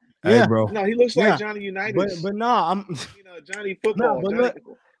 Saying. Hey, bro. No, he looks like Johnny Unitas. But no, I'm Johnny Football. No,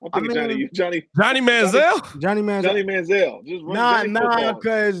 I'm thinking Johnny Manziel. Johnny Manziel. Just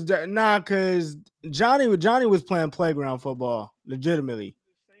because Johnny was playing playground football legitimately.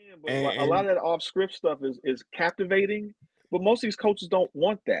 A lot of that off script stuff is captivating, but most of these coaches don't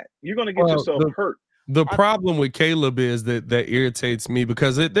want that. You're going to get yourself hurt. The problem with Caleb is that irritates me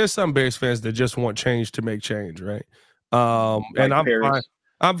because there's some Bears fans that just want change to make change, right? And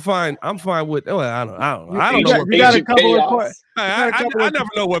I'm fine. I'm fine with. Well, I don't know. You got a couple of. I never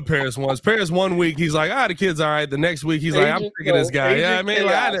know what Paris wants. Paris 1 week he's like, the kid's all right. The next week he's like, I'm sick of this guy. Yeah, I mean,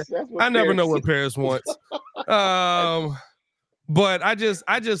 I never know what Paris wants. But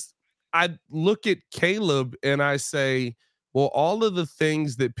I look at Caleb and I say, well, all of the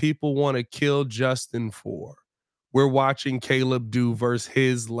things that people want to kill Justin for, we're watching Caleb do versus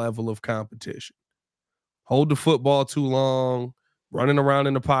his level of competition. Hold the football too long, running around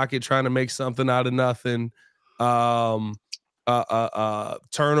in the pocket, trying to make something out of nothing.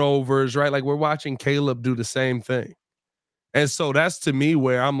 Turnovers, right? Like we're watching Caleb do the same thing. And so that's to me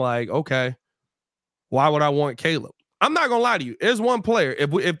where I'm like, okay, why would I want Caleb? I'm not gonna lie to you. There's one player.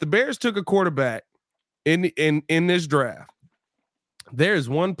 If the Bears took a quarterback in this draft, there's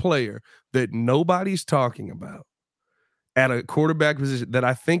one player that nobody's talking about at a quarterback position that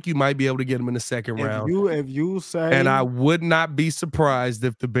I think you might be able to get him in the second round. If you say, and I would not be surprised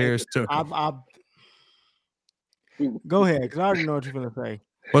if the Bears took him. Go ahead, because I already know what you're gonna say.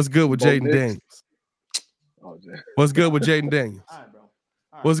 What's good with Jaden Daniels? What's good with Jaden Daniels? All right, bro.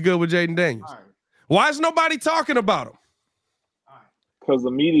 What's good with Jaden Daniels? All right. Why is nobody talking about him? Because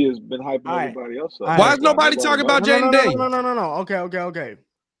the media has been hyping everybody else up. Why is nobody talking about Jaden Daniels? No. Okay.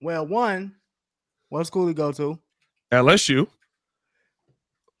 Well, one, what school he go to? LSU.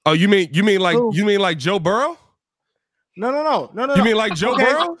 Oh, you mean like Joe Burrow? No. You mean like Joe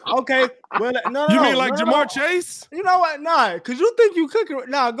Burrow? Okay. Well, no. You mean like Jamar Chase? You know what? Nah, because you think you cooking.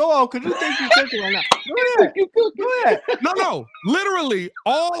 Nah, go on. Because you think you cooking right now. Go ahead. No. Literally,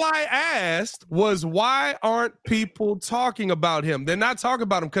 all I asked was why aren't people talking about him? They're not talking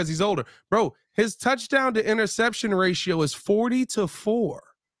about him because he's older. Bro, his touchdown to interception ratio is 40-4.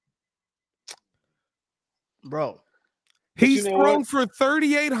 Bro. He's thrown for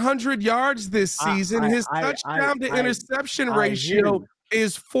 3,800 yards this season. His touchdown to interception ratio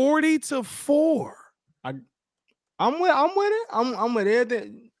is 40-4. I'm with it. I'm with it.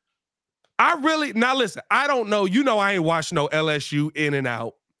 Now listen, I don't know. You know, I ain't watched no LSU in and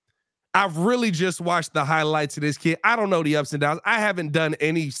out. I've really just watched the highlights of this kid. I don't know the ups and downs. I haven't done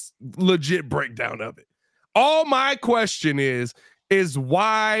any legit breakdown of it. All my question is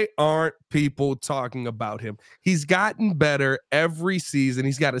why aren't people talking about him? He's gotten better every season.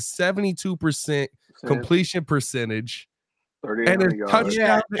 He's got a 72% completion percentage. And his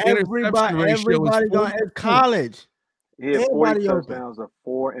touchdown to interception ratio is going to college. He had 40 touchdowns of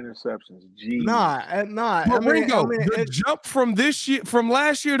 4 interceptions. Jeez. Nah. But Ringo, the jump from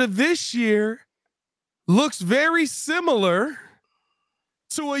last year to this year looks very similar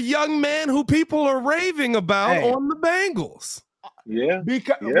to a young man who people are raving about on the Bengals. Yeah.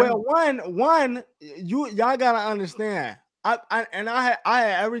 Well, one, y'all gotta understand. I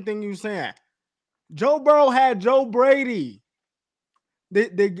had everything you saying. Joe Burrow had Joe Brady.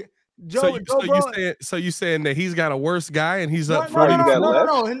 So you saying that he's got a worse guy and he's up 40?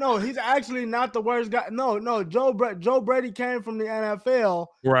 No, he's actually not the worst guy. No, Joe Brady came from the NFL,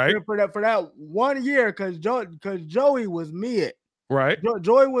 right? For that 1 year because Joey was mid. Right.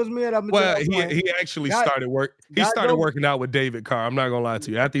 Joey was mid up until he actually started working out with David Carr. I'm not gonna lie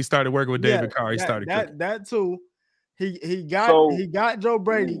to you. After he started working with David Carr, he started cooking. That too. He got Joe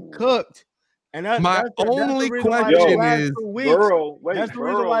Brady cooked. And that's the reason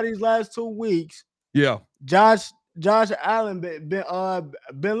why these last 2 weeks. Yeah. Josh Allen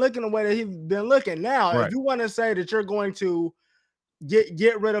been looking the way that he's been looking. Now, if you want to say that you're going to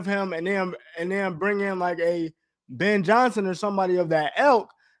get rid of him and then bring in like a Ben Johnson or somebody of that ilk,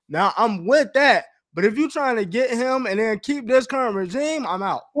 now I'm with that. But if you're trying to get him and then keep this current regime, I'm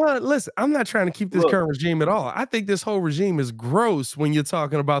out. Well, listen, I'm not trying to keep this current regime at all. I think this whole regime is gross when you're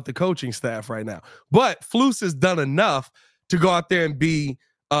talking about the coaching staff right now. But Flus has done enough to go out there and be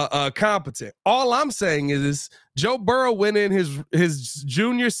competent. All I'm saying is Joe Burrow went in his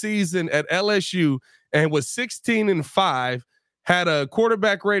junior season at LSU and was 16-5, had a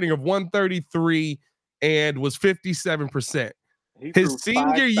quarterback rating of 133 and was 57%. His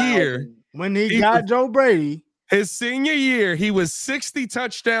senior year, when he got Joe Brady, his senior year, he was 60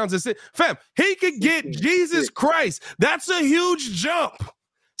 touchdowns. Fam, he could get Jesus Christ. That's a huge jump.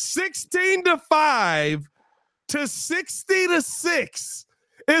 16-5 to 60-6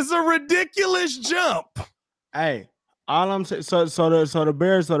 is a ridiculous jump. Hey, All I'm saying, so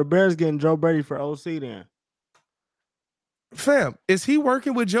the Bears getting Joe Brady for OC then. Fam, is he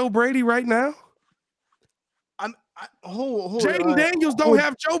working with Joe Brady right now? Jaden Daniels don't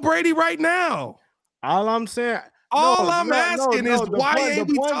have Joe Brady right now. All I'm saying, I'm asking is why ain't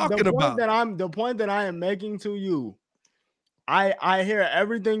we talking about the point that I am making to you. I hear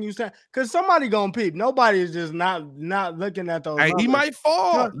everything you say because somebody gonna peep. Nobody is just not looking at those. Hey, he might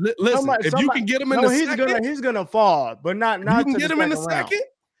fall. Listen, if you can get him in the second, he's gonna fall, but not you can to get the him in the round. second.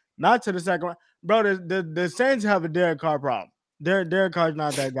 Not to the second round, bro. The Saints have a Derek Carr problem. Derek Carr's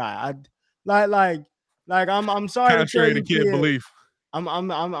not that guy. I'm sorry to tell you, kid. Belief.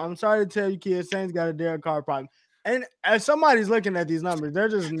 I'm sorry to tell you, kids. Saints got a Derek Carr problem. And as somebody's looking at these numbers, they're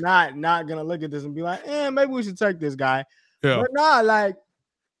just not gonna look at this and be like, maybe we should take this guy. Yeah. But nah, like,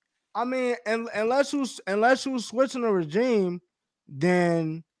 I mean, unless you switching the regime,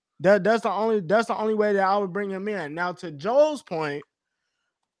 then that's the only way that I would bring him in. Now to Joel's point,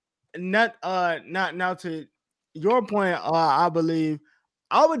 not to your point, I believe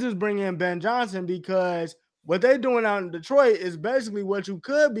I would just bring in Ben Johnson because what they're doing out in Detroit is basically what you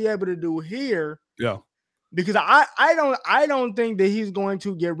could be able to do here. Yeah. Because I don't think that he's going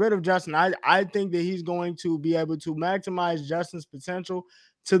to get rid of Justin. I think that he's going to be able to maximize Justin's potential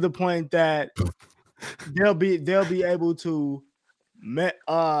to the point that they'll be able to make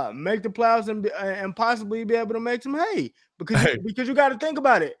the playoffs and possibly be able to make some hay. Because you got to think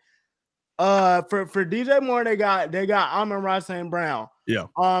about it. For DJ Moore, they got Amon-Ra St. Brown. Yeah.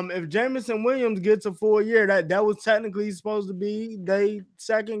 If Jameson Williams gets a full year, that was technically supposed to be the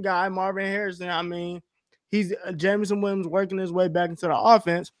second guy, Marvin Harrison. I mean, he's Jameson Williams working his way back into the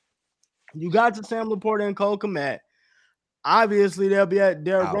offense. You got to Sam Laporta and Cole Kmet. Obviously, they're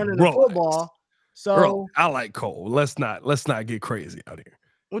running the football. So Bro, I like Cole. Let's not get crazy out here.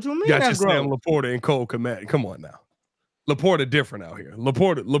 What you mean? Got your Sam Laporta and Cole Kmet. Come on now. Laporta different out here.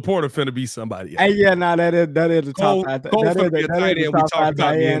 Laporta finna be somebody else. Hey, yeah, no, that is the top five. Cole finna be a tight end. We talk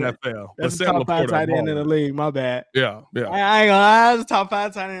about in the NFL. That's the top five tight end in the league. My bad. Yeah. I ain't gonna lie. That's the top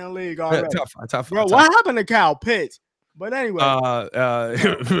five tight end in the league already. Top five. Bro, what happened to Kyle Pitts? But anyway,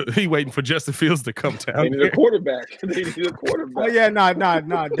 he waiting for Justin Fields to come down. They need a quarterback. Oh yeah, no.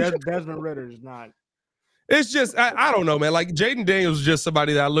 Desmond Ritter's not. It's just I don't know, man. Like Jaden Daniels is just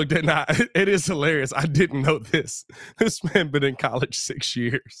somebody that I looked at. Now it is hilarious. I didn't know this. This man been in college 6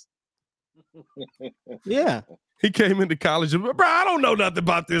 years. Yeah, he came into college. Bro, I don't know nothing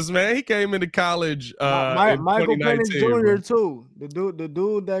about this man. He came into college. Michael Penix Jr. too. The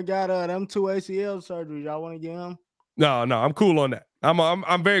dude that got them 2 ACL surgeries. Y'all want to get him? No, I'm cool on that.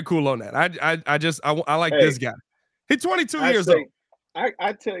 I'm very cool on that. I like this guy. He's 22 years old.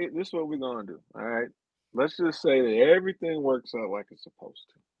 I tell you, this is what we're gonna do. All right. Let's just say that everything works out like it's supposed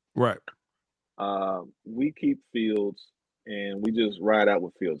to. Right. We keep Fields and we just ride out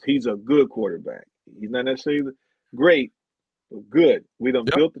with Fields. He's a good quarterback. He's not necessarily great, but good. We done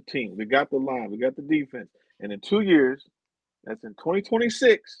built the team. We got the line. We got the defense. And in 2 years, that's in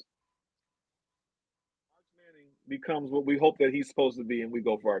 2026, Arch Manning becomes what we hope that he's supposed to be, and we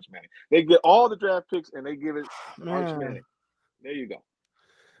go for Arch Manning. They get all the draft picks and they give it to Arch Manning. There you go.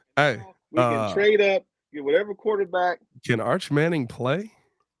 Hey, we can trade up. Get whatever quarterback. Can Arch Manning play?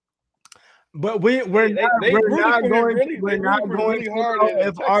 But we're not going to know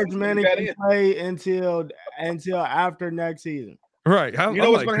if Arch Manning can play until after next season. Right. You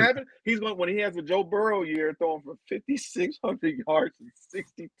know what's going to happen? He's going when he has a Joe Burrow year throwing for 5,600 yards and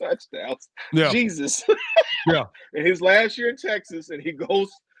 60 touchdowns. Yeah. Jesus. Yeah. And his last year in Texas, and he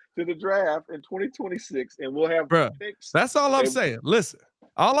goes to the draft in 2026, and we'll have picks. That's all I'm saying. Listen.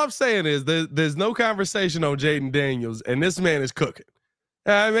 All I'm saying is there's no conversation on Jaden Daniels, and this man is cooking.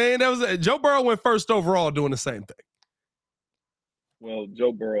 I mean, Joe Burrow went first overall doing the same thing. Well,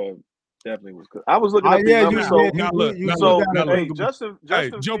 Joe Burrow definitely was good. I was looking at the numbers.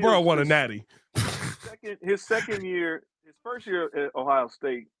 Joe Burrow won a natty. His second year, his first year at Ohio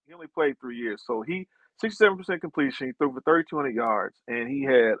State, he only played 3 years. So 67% completion, he threw for 3,200 yards, and he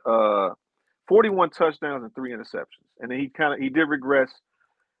had 41 touchdowns and 3 interceptions. And then he did regress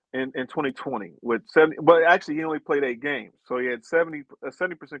in 2020 with 70, but actually he only played 8 games, so he had 70%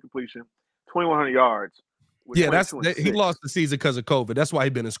 completion, 2,100 yards. Yeah, he lost the season because of COVID. That's why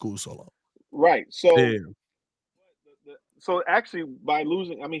he's been in school so long. Right. So, so actually by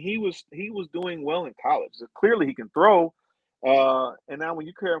losing, I mean he was doing well in college. So clearly he can throw. And now when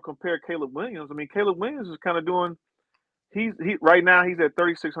you compare Caleb Williams, I mean Caleb Williams is kind of doing. He right now he's at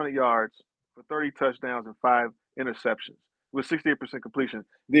 3,600 yards for 30 touchdowns and 5 interceptions, with 68% completion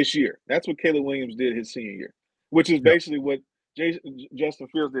this year. That's what Caleb Williams did his senior year, which is basically what Justin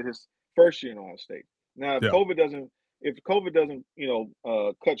Fields did his first year in Ohio State. Now, if COVID doesn't if COVID doesn't,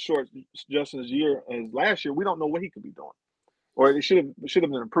 cut short Justin's year as last year, we don't know what he could be doing, or it should have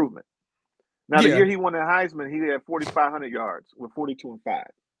been an improvement. Now, the year he won the Heisman, he had 4,500 yards with 42-5.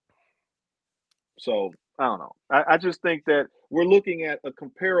 So I don't know. I just think that we're looking at a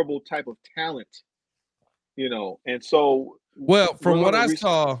comparable type of talent, and so. Well, from what I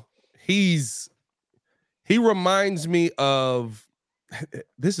saw, he reminds me of.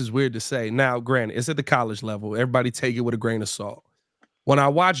 This is weird to say. Now, granted, it's at the college level. Everybody take it with a grain of salt. When I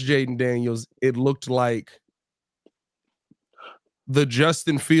watched Jaden Daniels, it looked like the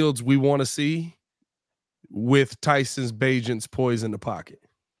Justin Fields we want to see with Tyson's Bagent's poise in the pocket.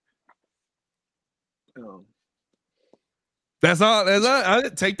 That's all. I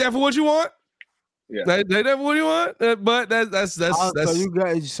take that for what you want. Yeah, take that for what you want. But that's.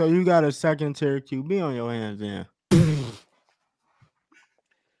 So you got a second tier QB on your hands then.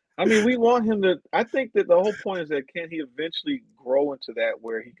 I mean, we want him to. I think that the whole point is that can he eventually grow into that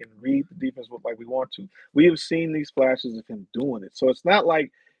where he can read the defense like we want to. We have seen these flashes of him doing it, so it's not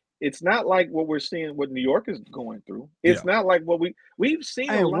like what we're seeing what New York is going through. It's not like what we've seen.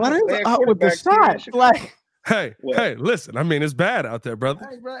 Hey, a lot what of is bad up with the quarterbacks shot? Like, hey, listen. I mean, it's bad out there, brother.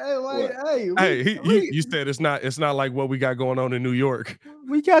 Hey, bro, You said it's not like what we got going on in New York.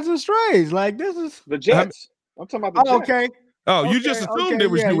 We catching strays. Like, this is the Jets. I'm talking about the Jets. Okay. Oh, you just assumed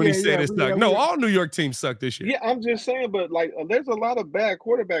it was you when he said it sucked. No, all New York teams suck this year. Yeah, I'm just saying, but like, there's a lot of bad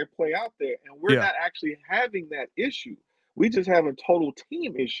quarterback play out there, and we're not actually having that issue. We just have a total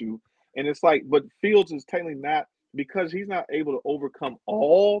team issue, and it's like, but Fields is technically not, because he's not able to overcome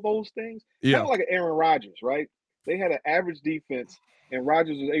all those things. Kind of like Aaron Rodgers, right? They had an average defense, and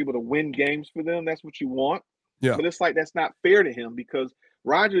Rodgers was able to win games for them. That's what you want. Yeah. But it's like that's not fair to him because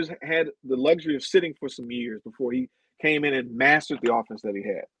Rodgers had the luxury of sitting for some years before he came in and mastered the offense that he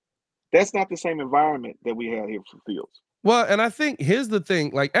had. That's not the same environment that we had here for Fields. Well, and I think here's the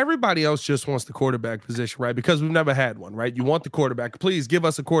thing, like everybody else just wants the quarterback position, right? Because we've never had one, right? You want the quarterback. Please give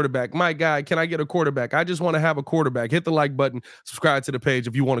us a quarterback. My guy, can I get a quarterback? I just want to have a quarterback. Hit the like button, subscribe to the page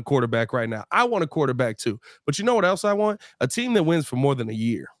if you want a quarterback right now. I want a quarterback too. But you know what else I want? A team that wins for more than a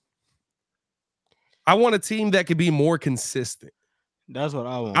year. I want a team that could be more consistent. That's what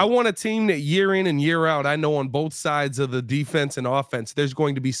I want. I want a team that year in and year out, I know on both sides of the defense and offense, there's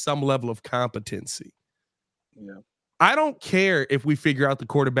going to be some level of competency. Yeah. I don't care if we figure out the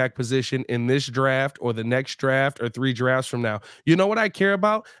quarterback position in this draft or the next draft or 3 drafts from now. You know what I care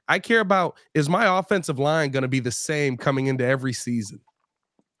about? I care about, is my offensive line going to be the same coming into every season?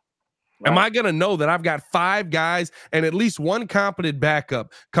 Right. Am I going to know that I've got 5 guys and at least one competent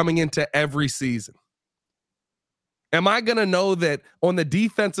backup coming into every season? Am I going to know that on the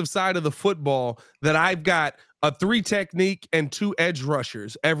defensive side of the football that I've got a 3 technique and 2 edge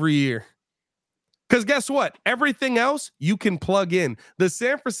rushers every year? Because guess what? Everything else you can plug in. The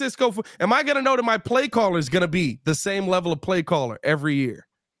San Francisco, am I going to know that my play caller is going to be the same level of play caller every year?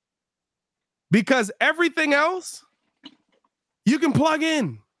 Because everything else you can plug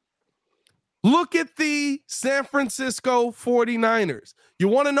in. Look at the San Francisco 49ers. You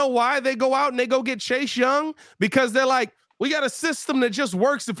want to know why they go out and they go get Chase Young? Because they're like, we got a system that just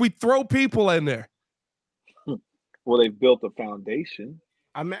works if we throw people in there. Well, they've built a foundation.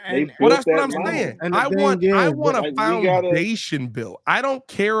 I mean, that's what I'm saying. I want a foundation built. I don't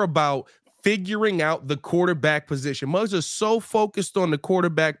care about figuring out the quarterback position. Most are so focused on the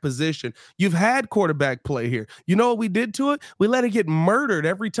quarterback position. You've had quarterback play here. You know what we did to it? We let it get murdered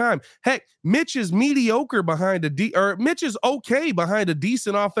every time. Heck, Mitch is mediocre behind Mitch is okay behind a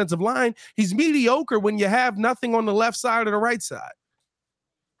decent offensive line. He's mediocre when you have nothing on the left side or the right side.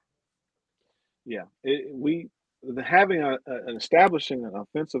 Yeah, establishing an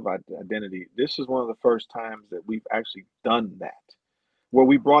offensive identity. This is one of the first times that we've actually done that, where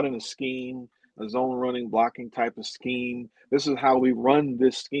we brought in a scheme, a zone running, blocking type of scheme. This is how we run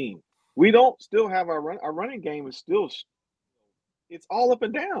this scheme. We don't still have our running game is still, it's all up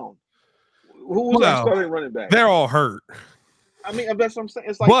and down. Who's our starting running back? They're all hurt. I mean, that's what I'm saying.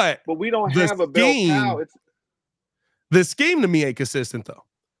 It's like, but we don't have a Bill Powell. The scheme to me ain't consistent though.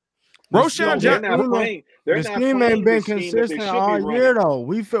 Roshan Johnson. The scheme ain't been consistent all year though.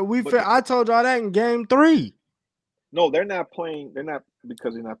 I told y'all that in game 3. No, they're not playing. They're not,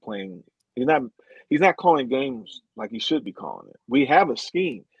 because he's not playing. He's not calling games like he should be calling it. We have a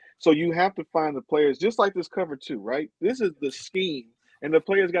scheme. So you have to find the players, just like this cover 2, right? This is the scheme, and the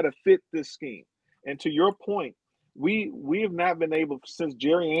players got to fit this scheme. And to your point, we have not been able, since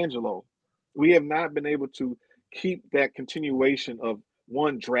Jerry Angelo, we have not been able to keep that continuation of,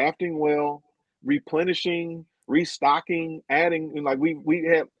 one, drafting well, replenishing, restocking, adding. Like we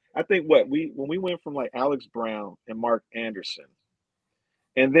I think when we went from like Alex Brown and Mark Anderson,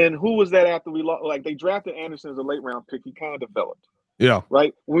 and then who was that after we lost? Like they drafted Anderson as a late round pick. He kind of developed. Yeah.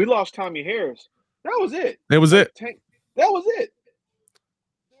 Right. When we lost Tommy Harris, that was it. That was it. That was it.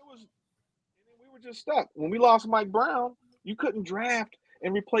 We were just stuck. When we lost Mike Brown, you couldn't draft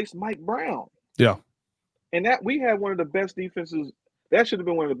and replace Mike Brown. Yeah. And that we had one of the best defenses. That should have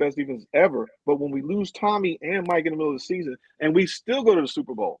been one of the best defenses ever. But when we lose Tommy and Mike in the middle of the season, and we still go to the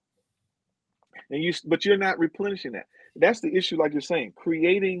Super Bowl, but you're not replenishing that. That's the issue, like you're saying,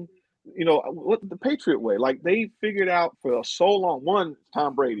 creating. What the Patriot way? Like they figured out for so long. One,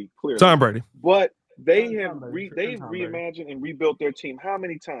 Tom Brady, clearly. Tom Brady. But they've reimagined and rebuilt their team how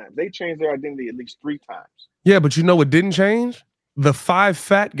many times? They changed their identity at least 3 times. Yeah, but you know what didn't change? The 5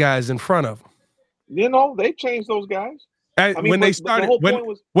 fat guys in front of them. They changed those guys. When they started,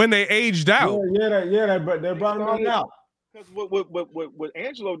 when they aged out. But they brought them out. Because what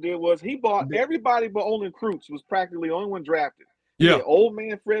Angelo did was he bought everybody but Olin Kreutz was practically the only one drafted. Yeah, old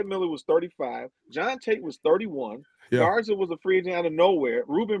man Fred Miller was 35. John Tate was 31. Yeah. Garza was a free agent out of nowhere.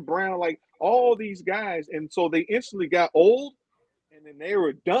 Reuben Brown, like all these guys, and so they instantly got old, and then they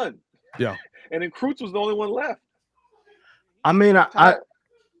were done. Yeah, and then Kreutz was the only one left. I mean, he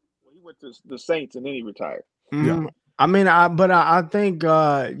went to the Saints and then he retired. Yeah, I mean, I think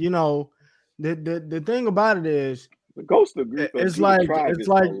the thing about it is the ghost of Greek. It's like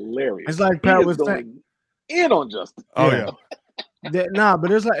hilarious. It's like Pat was saying in on Justin. Oh yeah.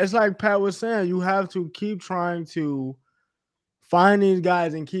 But it's like Pat was saying, you have to keep trying to find these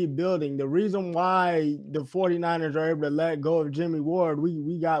guys and keep building. The reason why the 49ers are able to let go of Jimmy Ward,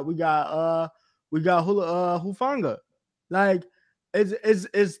 we got Hufanga. Like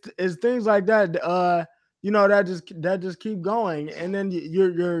it's things like that. That just keep going, and then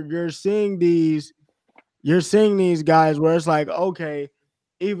you're seeing these guys where it's like, okay,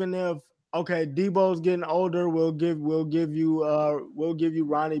 even if Debo's getting older, we'll give you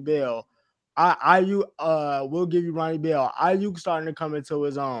Ronnie Bell. We'll give you Ronnie Bell. Ayuk starting to come into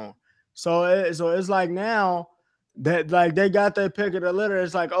his own. So it's like now that like they got their pick of the litter.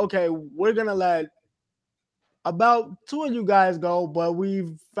 It's like, okay, we're gonna let about 2 of you guys go, but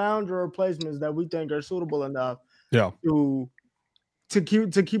we've found your replacements that we think are suitable enough. Yeah. To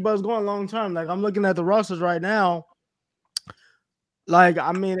keep us going long term. Like I'm looking at the rosters right now. Like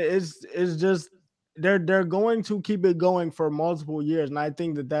I mean, it's just they're going to keep it going for multiple years, and I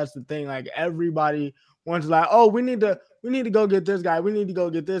think that's the thing. Like everybody wants like, oh, we need to go get this guy. We need to go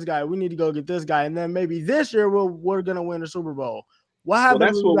get this guy. We need to go get this guy, and then maybe this year we're gonna win the Super Bowl. What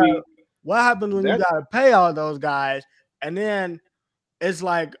happens? What happens when you gotta pay all those guys, and then it's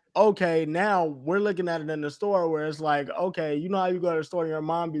like, okay, now we're looking at it in the store where it's like, okay, you know how you go to the store and your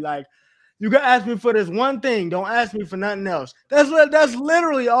mom be like, you gotta ask me for this one thing, don't ask me for nothing else. That's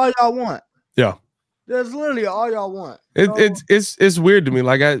literally all y'all want. Yeah, that's literally all y'all want. It's weird to me.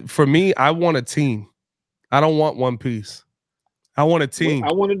 Like for me, I want a team. I don't want one piece. I want a team.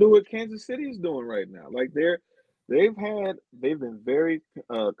 I want to do what Kansas City is doing right now. Like they've been very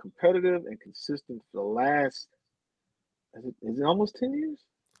competitive and consistent for the last. Is it almost 10 years?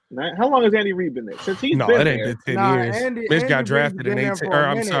 How long has Andy Reid been there? Since he's been there. No, it ain't been 10 years. Mitch got drafted in 18. Or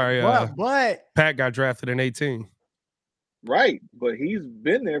I'm sorry, but Pat got drafted in 18. Right, but he's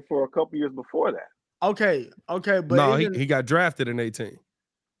been there for a couple years before that. Okay, but no, he got drafted in 18.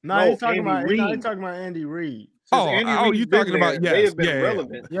 No, he's talking about Andy Reid. You talking about yes? They have been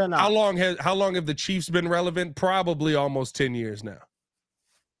relevant. Yeah, no. How long have the Chiefs been relevant? Probably almost 10 years now.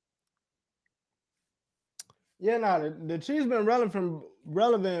 Yeah, no, the Chiefs been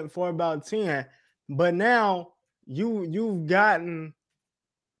relevant for about 10, but now you've gotten,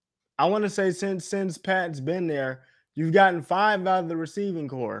 I want to say since Pat's been there, you've gotten 5 out of the receiving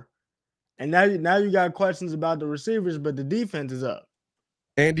core, and now you got questions about the receivers, but the defense is up.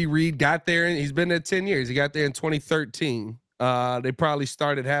 Andy Reid got there, and he's been there 10 years. He got there in 2013. They probably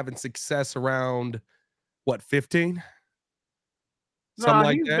started having success around 15? Something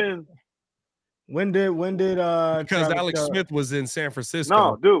like that. When did because Travis Alex Smith was in San Francisco.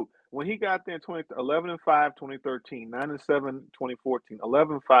 No, dude. When he got there in 11-5, 2013, 9-7, 2014,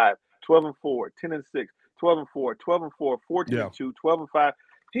 11-5, 12-4, 10-6, 12-4, 12-4, 14-2, 12-5.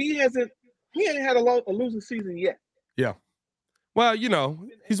 He hasn't had a losing season yet. Yeah. Well,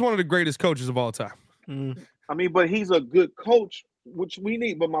 he's one of the greatest coaches of all time. Mm. I mean, but he's a good coach, which we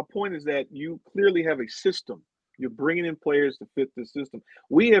need. But my point is that you clearly have a system. You're bringing in players to fit the system.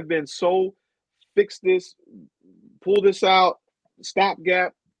 We have been so fix this, pull this out,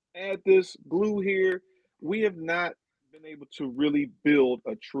 stopgap, add this, glue here. We have not been able to really build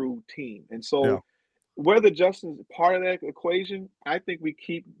a true team. And so whether Justin's part of that equation, I think we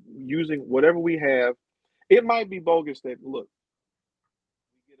keep using whatever we have. It might be bogus that, look,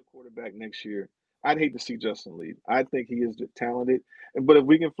 we get a quarterback next year. I'd hate to see Justin leave. I think he is talented. But if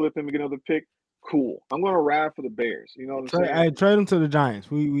we can flip him and get another pick, cool. I'm going to ride for the Bears. You know what I'm saying? Hey, trade him to the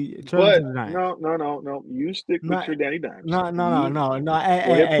Giants. We trade but him to the Giants. No. You stick with your Danny Dimes. No. Hey, go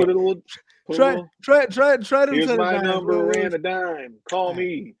ahead, put a little. Trade him Here's to the my Giants. number, ran a dime. Call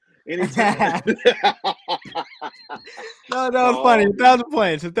me anytime. No, it's funny. 1,000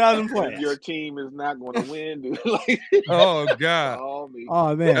 points. 1,000 points. If your team is not going to win, dude. Oh God. Call me.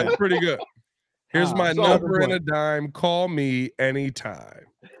 Oh man, that's pretty good. Here's my number and a dime. Call me anytime.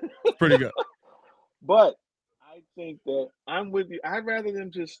 Pretty good. But I think that I'm with you. I'd rather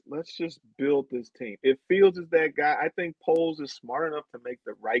them let's just build this team. If Fields is that guy, I think Poles is smart enough to make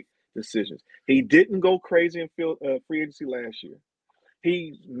the right decisions. He didn't go crazy in free agency last year.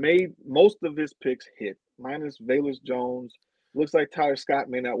 He made most of his picks hit, minus Velus Jones. Looks like Tyler Scott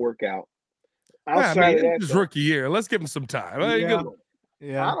may not work out. Outside of that, his rookie year. Let's give him some time.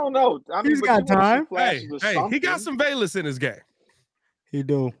 Yeah. I don't know. He's got time. Hey, he got some Velus in his game. He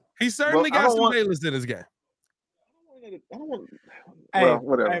do. He certainly got some Velus in his game. I don't want.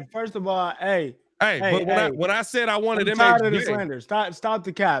 Whatever. Hey, first of all, when I said I wanted him, tired of the slander. Stop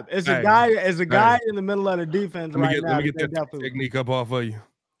the cap. It's a guy in the middle of the defense right now. Let me get that technique up off of you.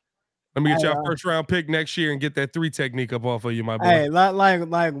 Let me get your first round pick next year and get that 3 technique up off of you, my boy. Hey,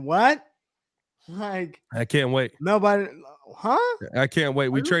 like what? Like I can't wait. Nobody, huh? I can't wait.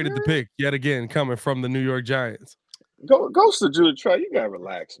 We traded the pick yet again, coming from the New York Giants. Go to Judah Trey. You gotta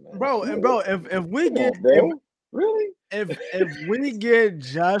relax, man. Bro, if we get really, if we get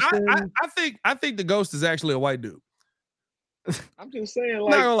Justin, I think the ghost is actually a white dude. I'm just saying, like,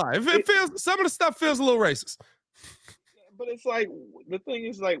 not gonna lie. If it feels, some of the stuff feels a little racist. But it's like, the thing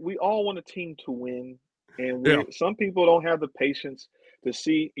is, like, we all want a team to win, and some people don't have the patience to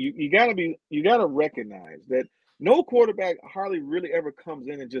see. You gotta recognize that no quarterback hardly really ever comes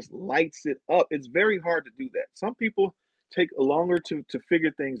in and just lights it up. It's very hard to do that. Some people take longer to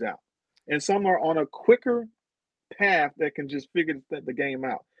figure things out, and some are on a quicker path that can just figure the game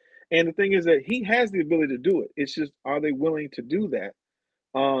out. And the thing is that he has the ability to do it. It's just, are they willing to do that?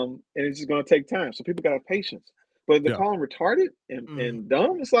 And it's just going to take time. So people got to have patience. But to call him retarded and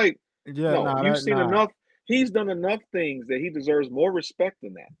dumb, it's like, you've seen enough. He's done enough things that he deserves more respect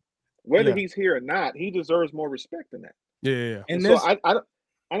than that. Whether he's here or not, he deserves more respect than that. Yeah. And so I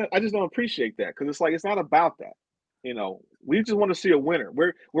just don't appreciate that, because it's like, it's not about that. You know, we just want to see a winner.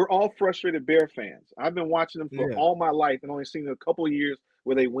 We're all frustrated Bear fans. I've been watching them for all my life and only seen a couple of years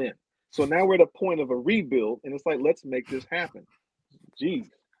where they win. So now we're at a point of a rebuild, and it's like, let's make this happen.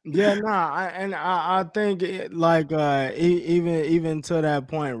 Jeez. Yeah, I think even to that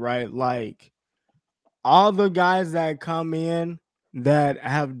point, right? Like, all the guys that come in that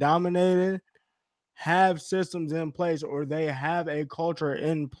have dominated have systems in place, or they have a culture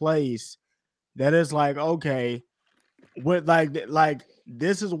in place that is like, okay, what like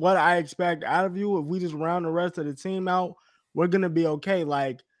this is what I expect out of you. If we just round the rest of the team out, we're gonna be okay.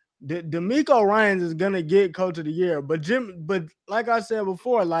 Like, DeMeco Ryans is gonna get coach of the year, but like I said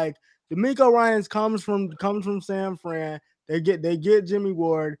before, like, DeMeco Ryans comes from San Fran. They get Jimmy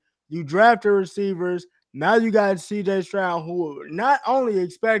Ward. You draft the receivers. Now you got CJ Stroud, who not only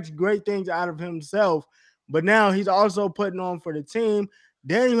expects great things out of himself, but now he's also putting on for the team.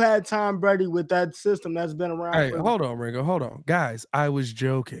 Then you had Tom Brady with that system that's been around. Hey, hold on, Ringo. Hold on. Guys, I was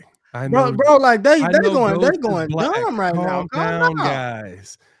joking. I know, bro, like they're going dumb right now. Calm down,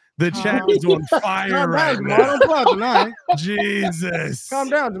 guys. The chat is on fire right now. Don't pull out the nine. Jesus. Calm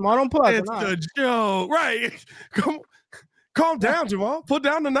down, Jamal. Don't pull out the 9. It's a joke. Right. Calm down, Jamal. Put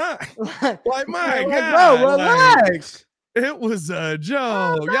down the 9. Like, my God. Bro, relax. Like, it was a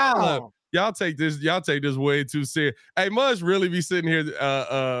joke. Y'all take this way too serious. Hey, Mudge really be sitting here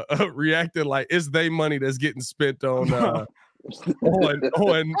reacting like it's they money that's getting spent on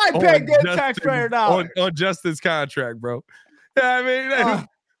Justin's contract, bro. Yeah, I mean,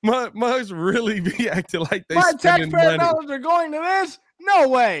 Mudge really be acting like they spending taxpayer money. Dollars are going to this? No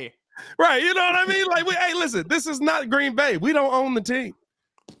way. Right, you know what I mean? Like, hey, listen, this is not Green Bay. We don't own the team.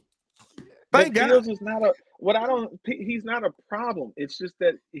 Thank God. Fields is not he's not a problem. It's just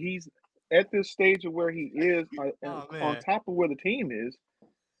that he's at this stage of where he is on top of where the team is.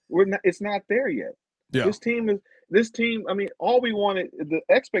 It's not there yet. Yeah. This team. I mean, all we wanted, the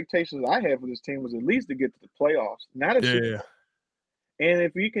expectations I had for this team was at least to get to the playoffs, not a Super Bowl. And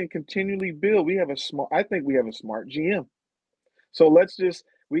if we can continually build, I think we have a smart GM. So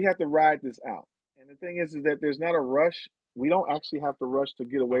we have to ride this out. And the thing is that there's not a rush. We don't actually have to rush to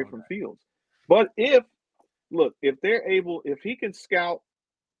get away from Fields. But if he can scout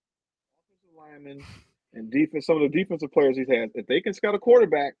linemen and defense, some of the defensive players he has, if they can scout a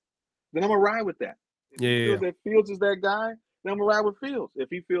quarterback, then I'm going to ride with that. If he feels that Fields is that guy, then I'm going to ride with Fields. If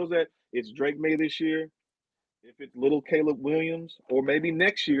he feels that it's Drake May this year, if it's little Caleb Williams, or maybe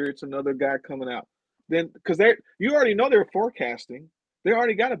next year it's another guy coming out, then because you already know they're forecasting. They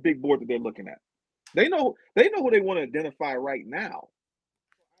already got a big board that they're looking at. They know who they want to identify right now.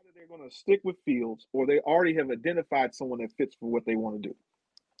 Either they're going to stick with Fields, or they already have identified someone that fits for what they want to do.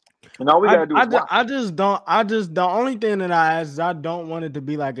 And all we gotta do is watch. The only thing that I ask is I don't want it to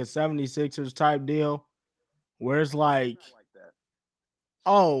be like a 76ers type deal where it's like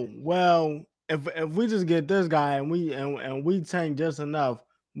oh, well, if we just get this guy and we tank just enough,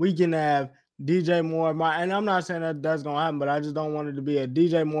 we can have DJ Moore, and I'm not saying that that's gonna happen, but I just don't want it to be a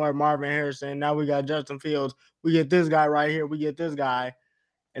DJ Moore, Marvin Harrison. Now we got Justin Fields. We get this guy right here. We get this guy,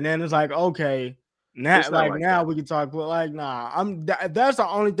 and then it's like, okay, now we can talk. But like, nah, that's the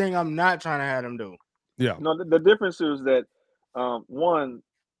only thing I'm not trying to have them do. Yeah. No, the difference is that one,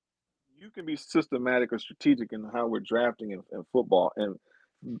 you can be systematic or strategic in how we're drafting in football, and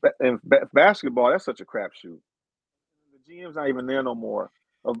basketball, that's such a crapshoot. The GM's not even there no more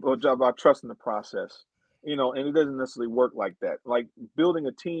about trusting the process, and it doesn't necessarily work like that. Like building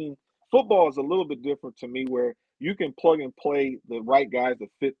a team, football is a little bit different to me, where you can plug and play the right guys that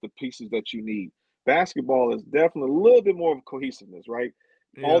fit the pieces that you need. Basketball is definitely a little bit more of cohesiveness, right?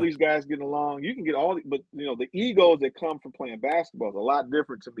 Yeah. All these guys getting along, you can get but the egos that come from playing basketball is a lot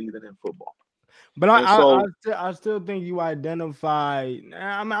different to me than in football. But I still think you identify.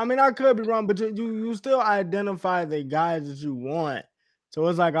 I mean, I could be wrong, but you still identify the guys that you want. So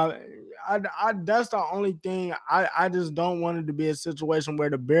it's like I that's the only thing. I just don't want it to be a situation where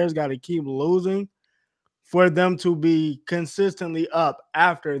the Bears got to keep losing for them to be consistently up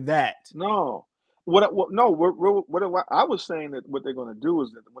after that. No. What I was saying that what they're going to do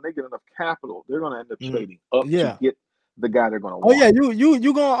is that when they get enough capital, they're going to end up trading up to get the guy they're going to want. Oh yeah,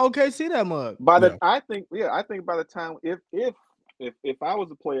 you going to see that mug? I think by the time if I was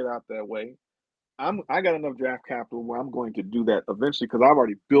to play it out that way, I got enough draft capital where I'm going to do that eventually because I've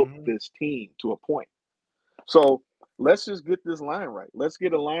already built this team to a point. So let's just get this line right. Let's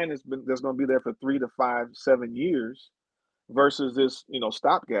get a line that's going to be there for 3 to 5, 7 years versus this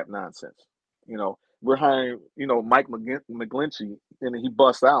stopgap nonsense. We're hiring Mike McGlinchey and he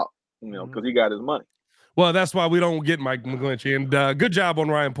busts out because he got his money. Well, that's why we don't get Mike McGlinchey. And good job on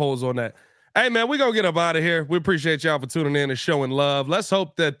Ryan Poles on that. Hey man, we're gonna get up out of here. We appreciate y'all for tuning in and showing love. Let's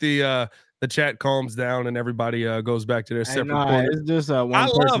hope that the chat calms down and everybody goes back to their separate corners. It's just one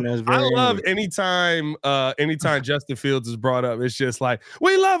person that's very love anytime Justin Fields is brought up. It's just like,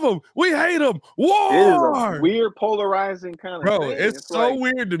 we love him, we hate him. War. It is a weird, polarizing kind of bro. thing. It's so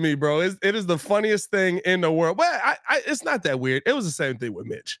weird to me, bro. It is the funniest thing in the world. Well, it's not that weird. It was the same thing with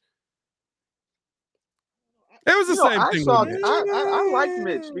Mitch. It was the same thing with Mitch. I liked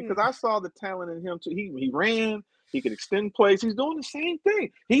Mitch because I saw the talent in him too. He ran. He could extend plays. He's doing the same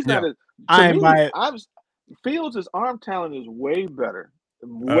thing. He's not Fields' arm talent is way better,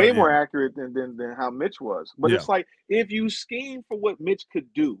 way more accurate than how Mitch was. But it's like if you scheme for what Mitch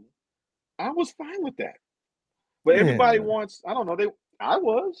could do, I was fine with that. But everybody wants. I don't know. I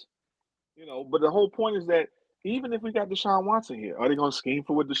was, But the whole point is that even if we got Deshaun Watson here, are they going to scheme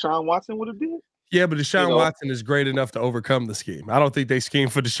for what Deshaun Watson would have did? Yeah, but Deshaun Watson is great enough to overcome the scheme. I don't think they scheme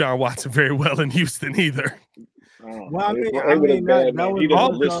for Deshaun Watson very well in Houston either. Well,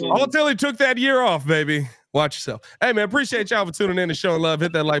 all until he took that year off, baby. Watch yourself. Hey, man, appreciate y'all for tuning in and showing love.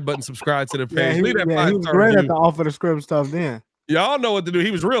 Hit that like button, subscribe to the page. He was great at the off of the script stuff then. Y'all know what to do. He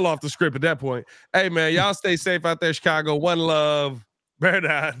was real off the script at that point. Hey, man, y'all stay safe out there, Chicago. One love. Bear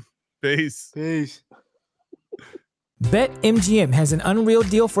down. Peace. BetMGM has an unreal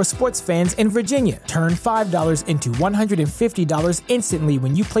deal for sports fans in Virginia. Turn $5 into $150 instantly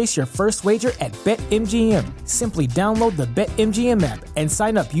when you place your first wager at BetMGM. Simply download the BetMGM app and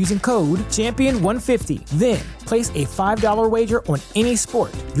sign up using code Champion150. Then, place a $5 wager on any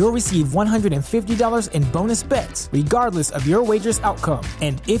sport. You'll receive $150 in bonus bets, regardless of your wager's outcome.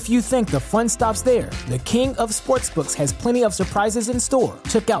 And if you think the fun stops there, the king of sportsbooks has plenty of surprises in store.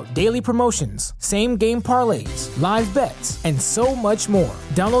 Check out daily promotions, same-game parlays, live bets, and so much more.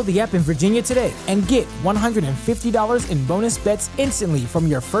 Download the app in Virginia today and get $150 in bonus bets instantly from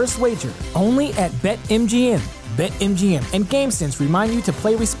your first wager. Only at BetMGM. BetMGM and GameSense remind you to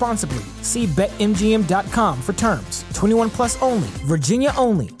play responsibly. See BetMGM.com for terms. 21 plus only. Virginia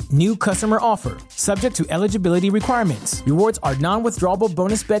only. New customer offer. Subject to eligibility requirements. Rewards are non-withdrawable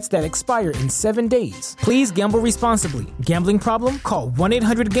bonus bets that expire in 7 days. Please gamble responsibly. Gambling problem? Call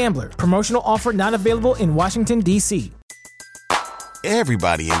 1-800-GAMBLER. Promotional offer not available in Washington, D.C.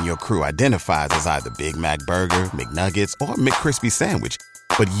 Everybody in your crew identifies as either Big Mac Burger, McNuggets, or McCrispy Sandwich.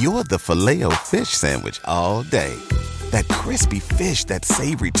 But you're the Filet-O-Fish Sandwich all day. That crispy fish, that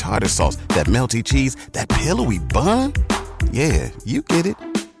savory tartar sauce, that melty cheese, that pillowy bun. Yeah, you get it.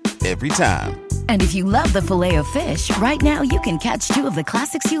 Every time. And if you love the Filet-O-Fish, right now you can catch two of the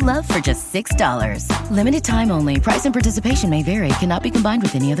classics you love for just $6. Limited time only. Price and participation may vary. Cannot be combined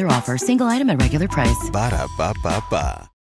with any other offer. Single item at regular price. Ba-da-ba-ba-ba.